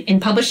bluntly, in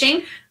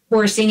publishing,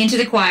 we're singing to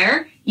the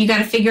choir. you got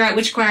to figure out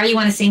which choir you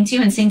want to sing to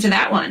and sing to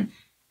that one.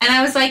 And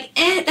I was like,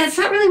 that's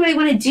not really what I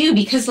want to do,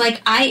 because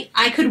like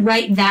I could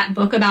write that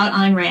book about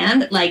Ayn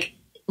Rand, like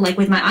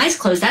with my eyes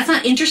closed. That's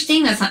not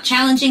interesting. That's not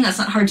challenging. That's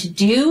not hard to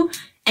do.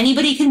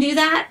 Anybody can do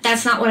that.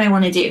 That's not what I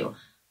want to do.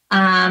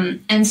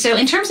 And so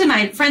in terms of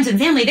my friends and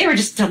family, they were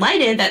just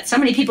delighted that so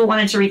many people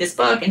wanted to read this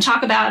book and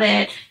talk about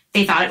it.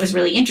 They thought it was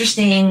really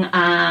interesting.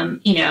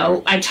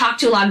 I talked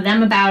to a lot of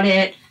them about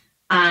it.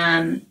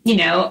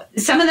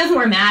 Some of them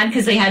were mad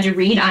because they had to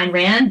read Ayn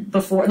Rand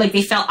before, like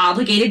they felt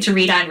obligated to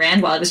read Ayn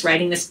Rand while I was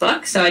writing this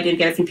book. So I did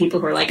get a few people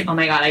who were like, oh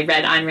my God, I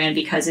read Ayn Rand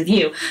because of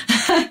you,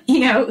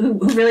 who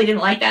really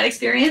didn't like that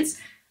experience.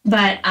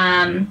 But,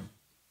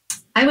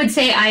 I would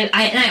say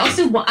I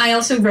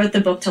also wrote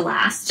the book to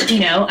last.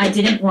 I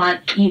didn't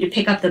want you to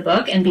pick up the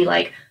book and be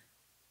like,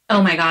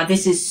 oh my God,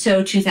 this is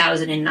so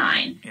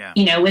 2009.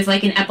 Yeah. With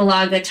like an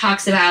epilogue that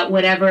talks about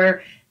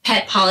whatever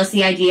pet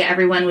policy idea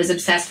everyone was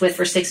obsessed with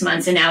for 6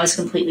 months and now is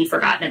completely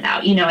forgotten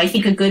about. I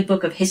think a good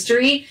book of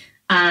history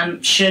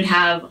should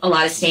have a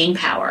lot of staying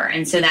power.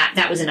 And so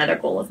that was another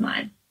goal of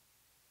mine.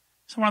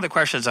 So one of the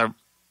questions I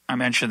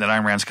mentioned that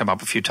Ayn Rand's come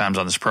up a few times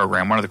on this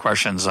program. One of the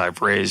questions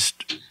I've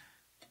raised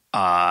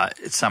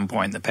at some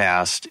point in the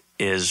past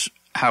is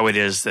how it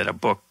is that a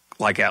book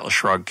like Atlas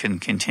Shrugged can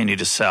continue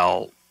to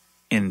sell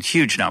in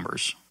huge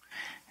numbers.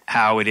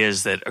 How it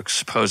is that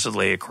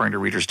supposedly, according to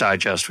Reader's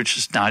Digest, which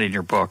is not in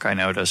your book, I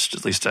noticed,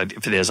 at least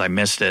if it is, I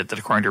missed it, that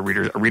according to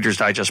a Reader's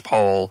Digest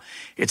poll,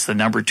 it's the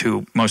number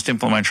 2 most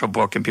influential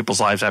book in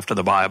people's lives after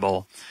the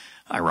Bible.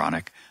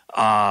 Ironic.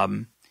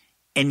 And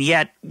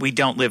yet we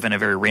don't live in a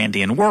very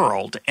Randian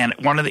world. And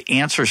one of the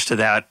answers to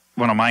that,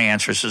 one of my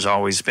answers has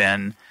always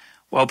been,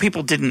 well,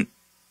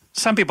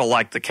 some people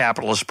like the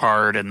capitalist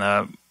part and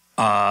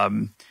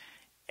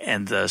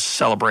the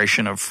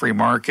celebration of free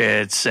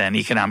markets and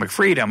economic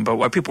freedom, but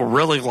what people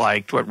really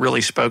liked, what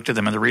really spoke to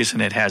them, and the reason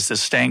it has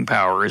this staying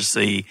power is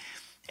the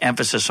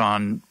emphasis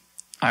on,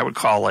 I would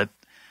call it,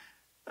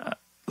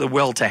 the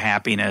will to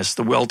happiness,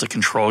 the will to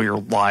control your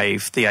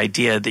life, the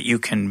idea that you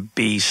can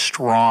be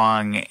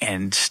strong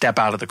and step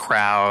out of the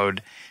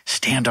crowd,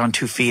 stand on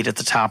 2 feet at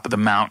the top of the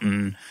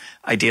mountain,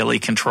 ideally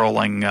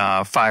controlling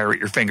fire at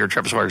your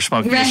fingertips while you're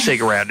smoking a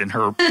cigarette. And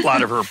a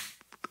lot of her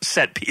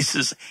set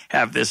pieces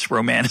have this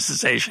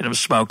romanticization of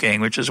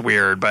smoking, which is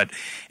weird. But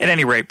at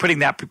any rate, putting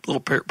that little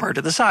part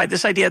to the side,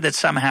 this idea that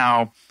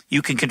somehow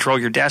you can control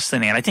your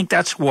destiny. And I think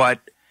my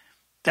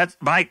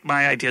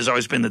idea has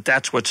always been that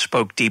that's what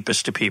spoke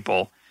deepest to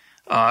people.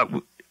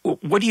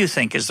 What do you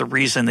think is the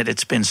reason that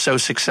it's been so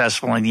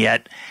successful and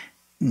yet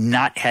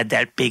not had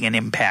that big an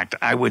impact,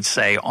 I would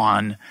say,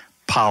 on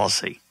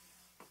policy?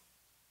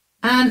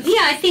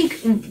 I think,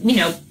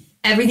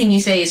 everything you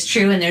say is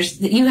true. And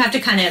you have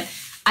to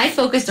I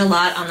focused a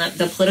lot on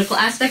the political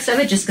aspects of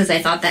it just because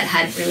I thought that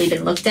hadn't really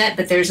been looked at.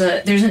 But there's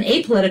an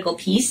apolitical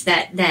piece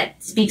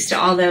that speaks to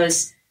all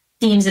those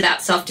themes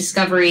about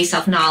self-discovery,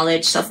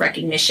 self-knowledge,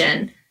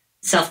 self-recognition,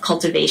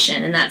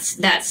 self-cultivation. And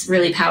that's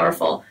really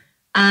powerful.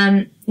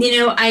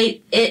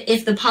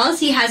 If the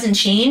policy hasn't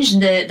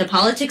changed, the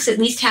politics at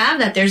least have,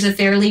 that there's a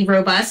fairly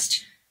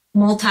robust,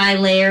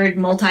 multi-layered,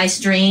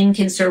 multi-strain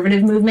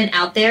conservative movement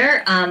out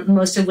there,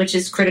 most of which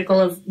is critical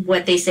of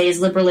what they say is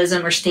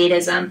liberalism or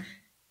statism.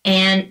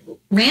 And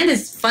Rand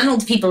has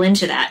funneled people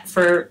into that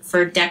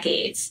for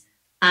decades.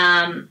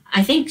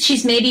 I think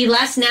she's maybe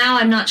less now.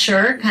 I'm not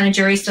sure. Kind of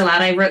jury's still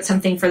out. I wrote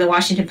something for the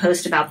Washington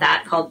Post about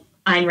that called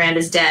Ayn Rand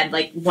is Dead,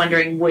 like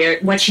wondering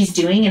what she's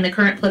doing in the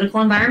current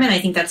political environment. I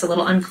think that's a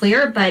little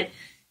unclear, but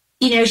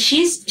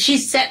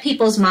she's set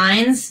people's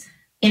minds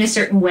in a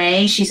certain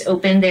way. She's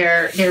opened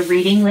their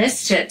reading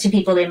list to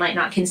people they might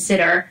not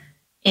consider.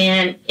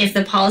 And if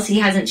the policy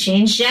hasn't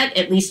changed yet,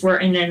 at least we're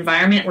in an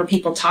environment where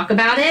people talk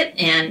about it,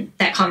 and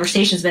that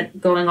conversation's been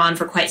going on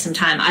for quite some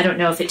time. I don't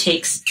know if it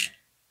takes,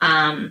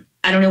 I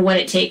don't know what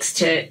it takes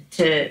to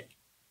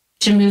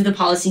move the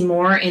policy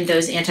more in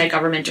those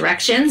anti-government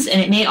directions. And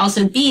it may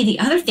also be, the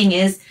other thing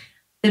is,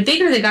 the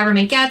bigger the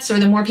government gets or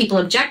the more people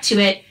object to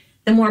it,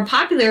 the more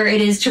popular it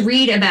is to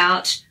read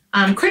about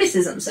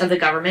criticisms of the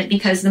government,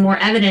 because the more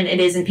evident it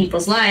is in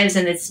people's lives,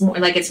 and it's more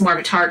of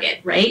a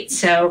target, right?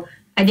 So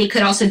they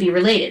could also be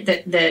related.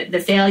 The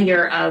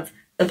failure of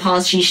the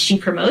policies she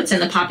promotes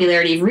and the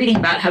popularity of reading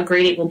about how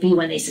great it will be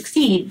when they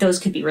succeed, those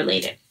could be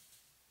related.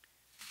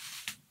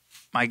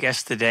 My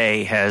guest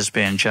today has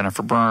been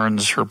Jennifer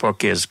Burns. Her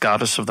book is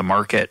Goddess of the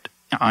Market,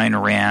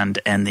 Ayn Rand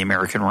and the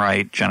American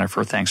Right.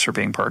 Jennifer, thanks for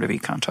being part of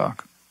EconTalk.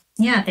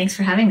 Yeah, thanks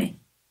for having me.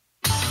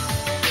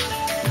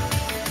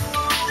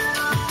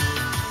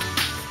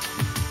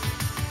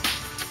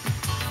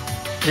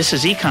 This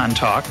is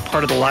EconTalk,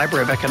 part of the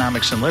Library of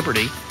Economics and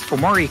Liberty. For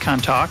more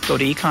EconTalk, go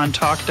to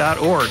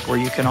econtalk.org, where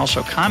you can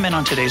also comment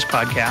on today's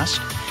podcast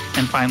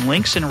and find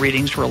links and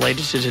readings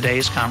related to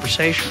today's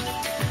conversation.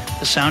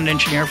 The sound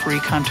engineer for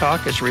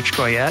EconTalk is Rich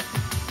Goyette.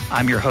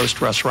 I'm your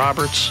host, Russ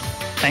Roberts.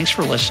 Thanks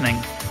for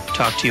listening.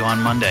 Talk to you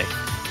on Monday.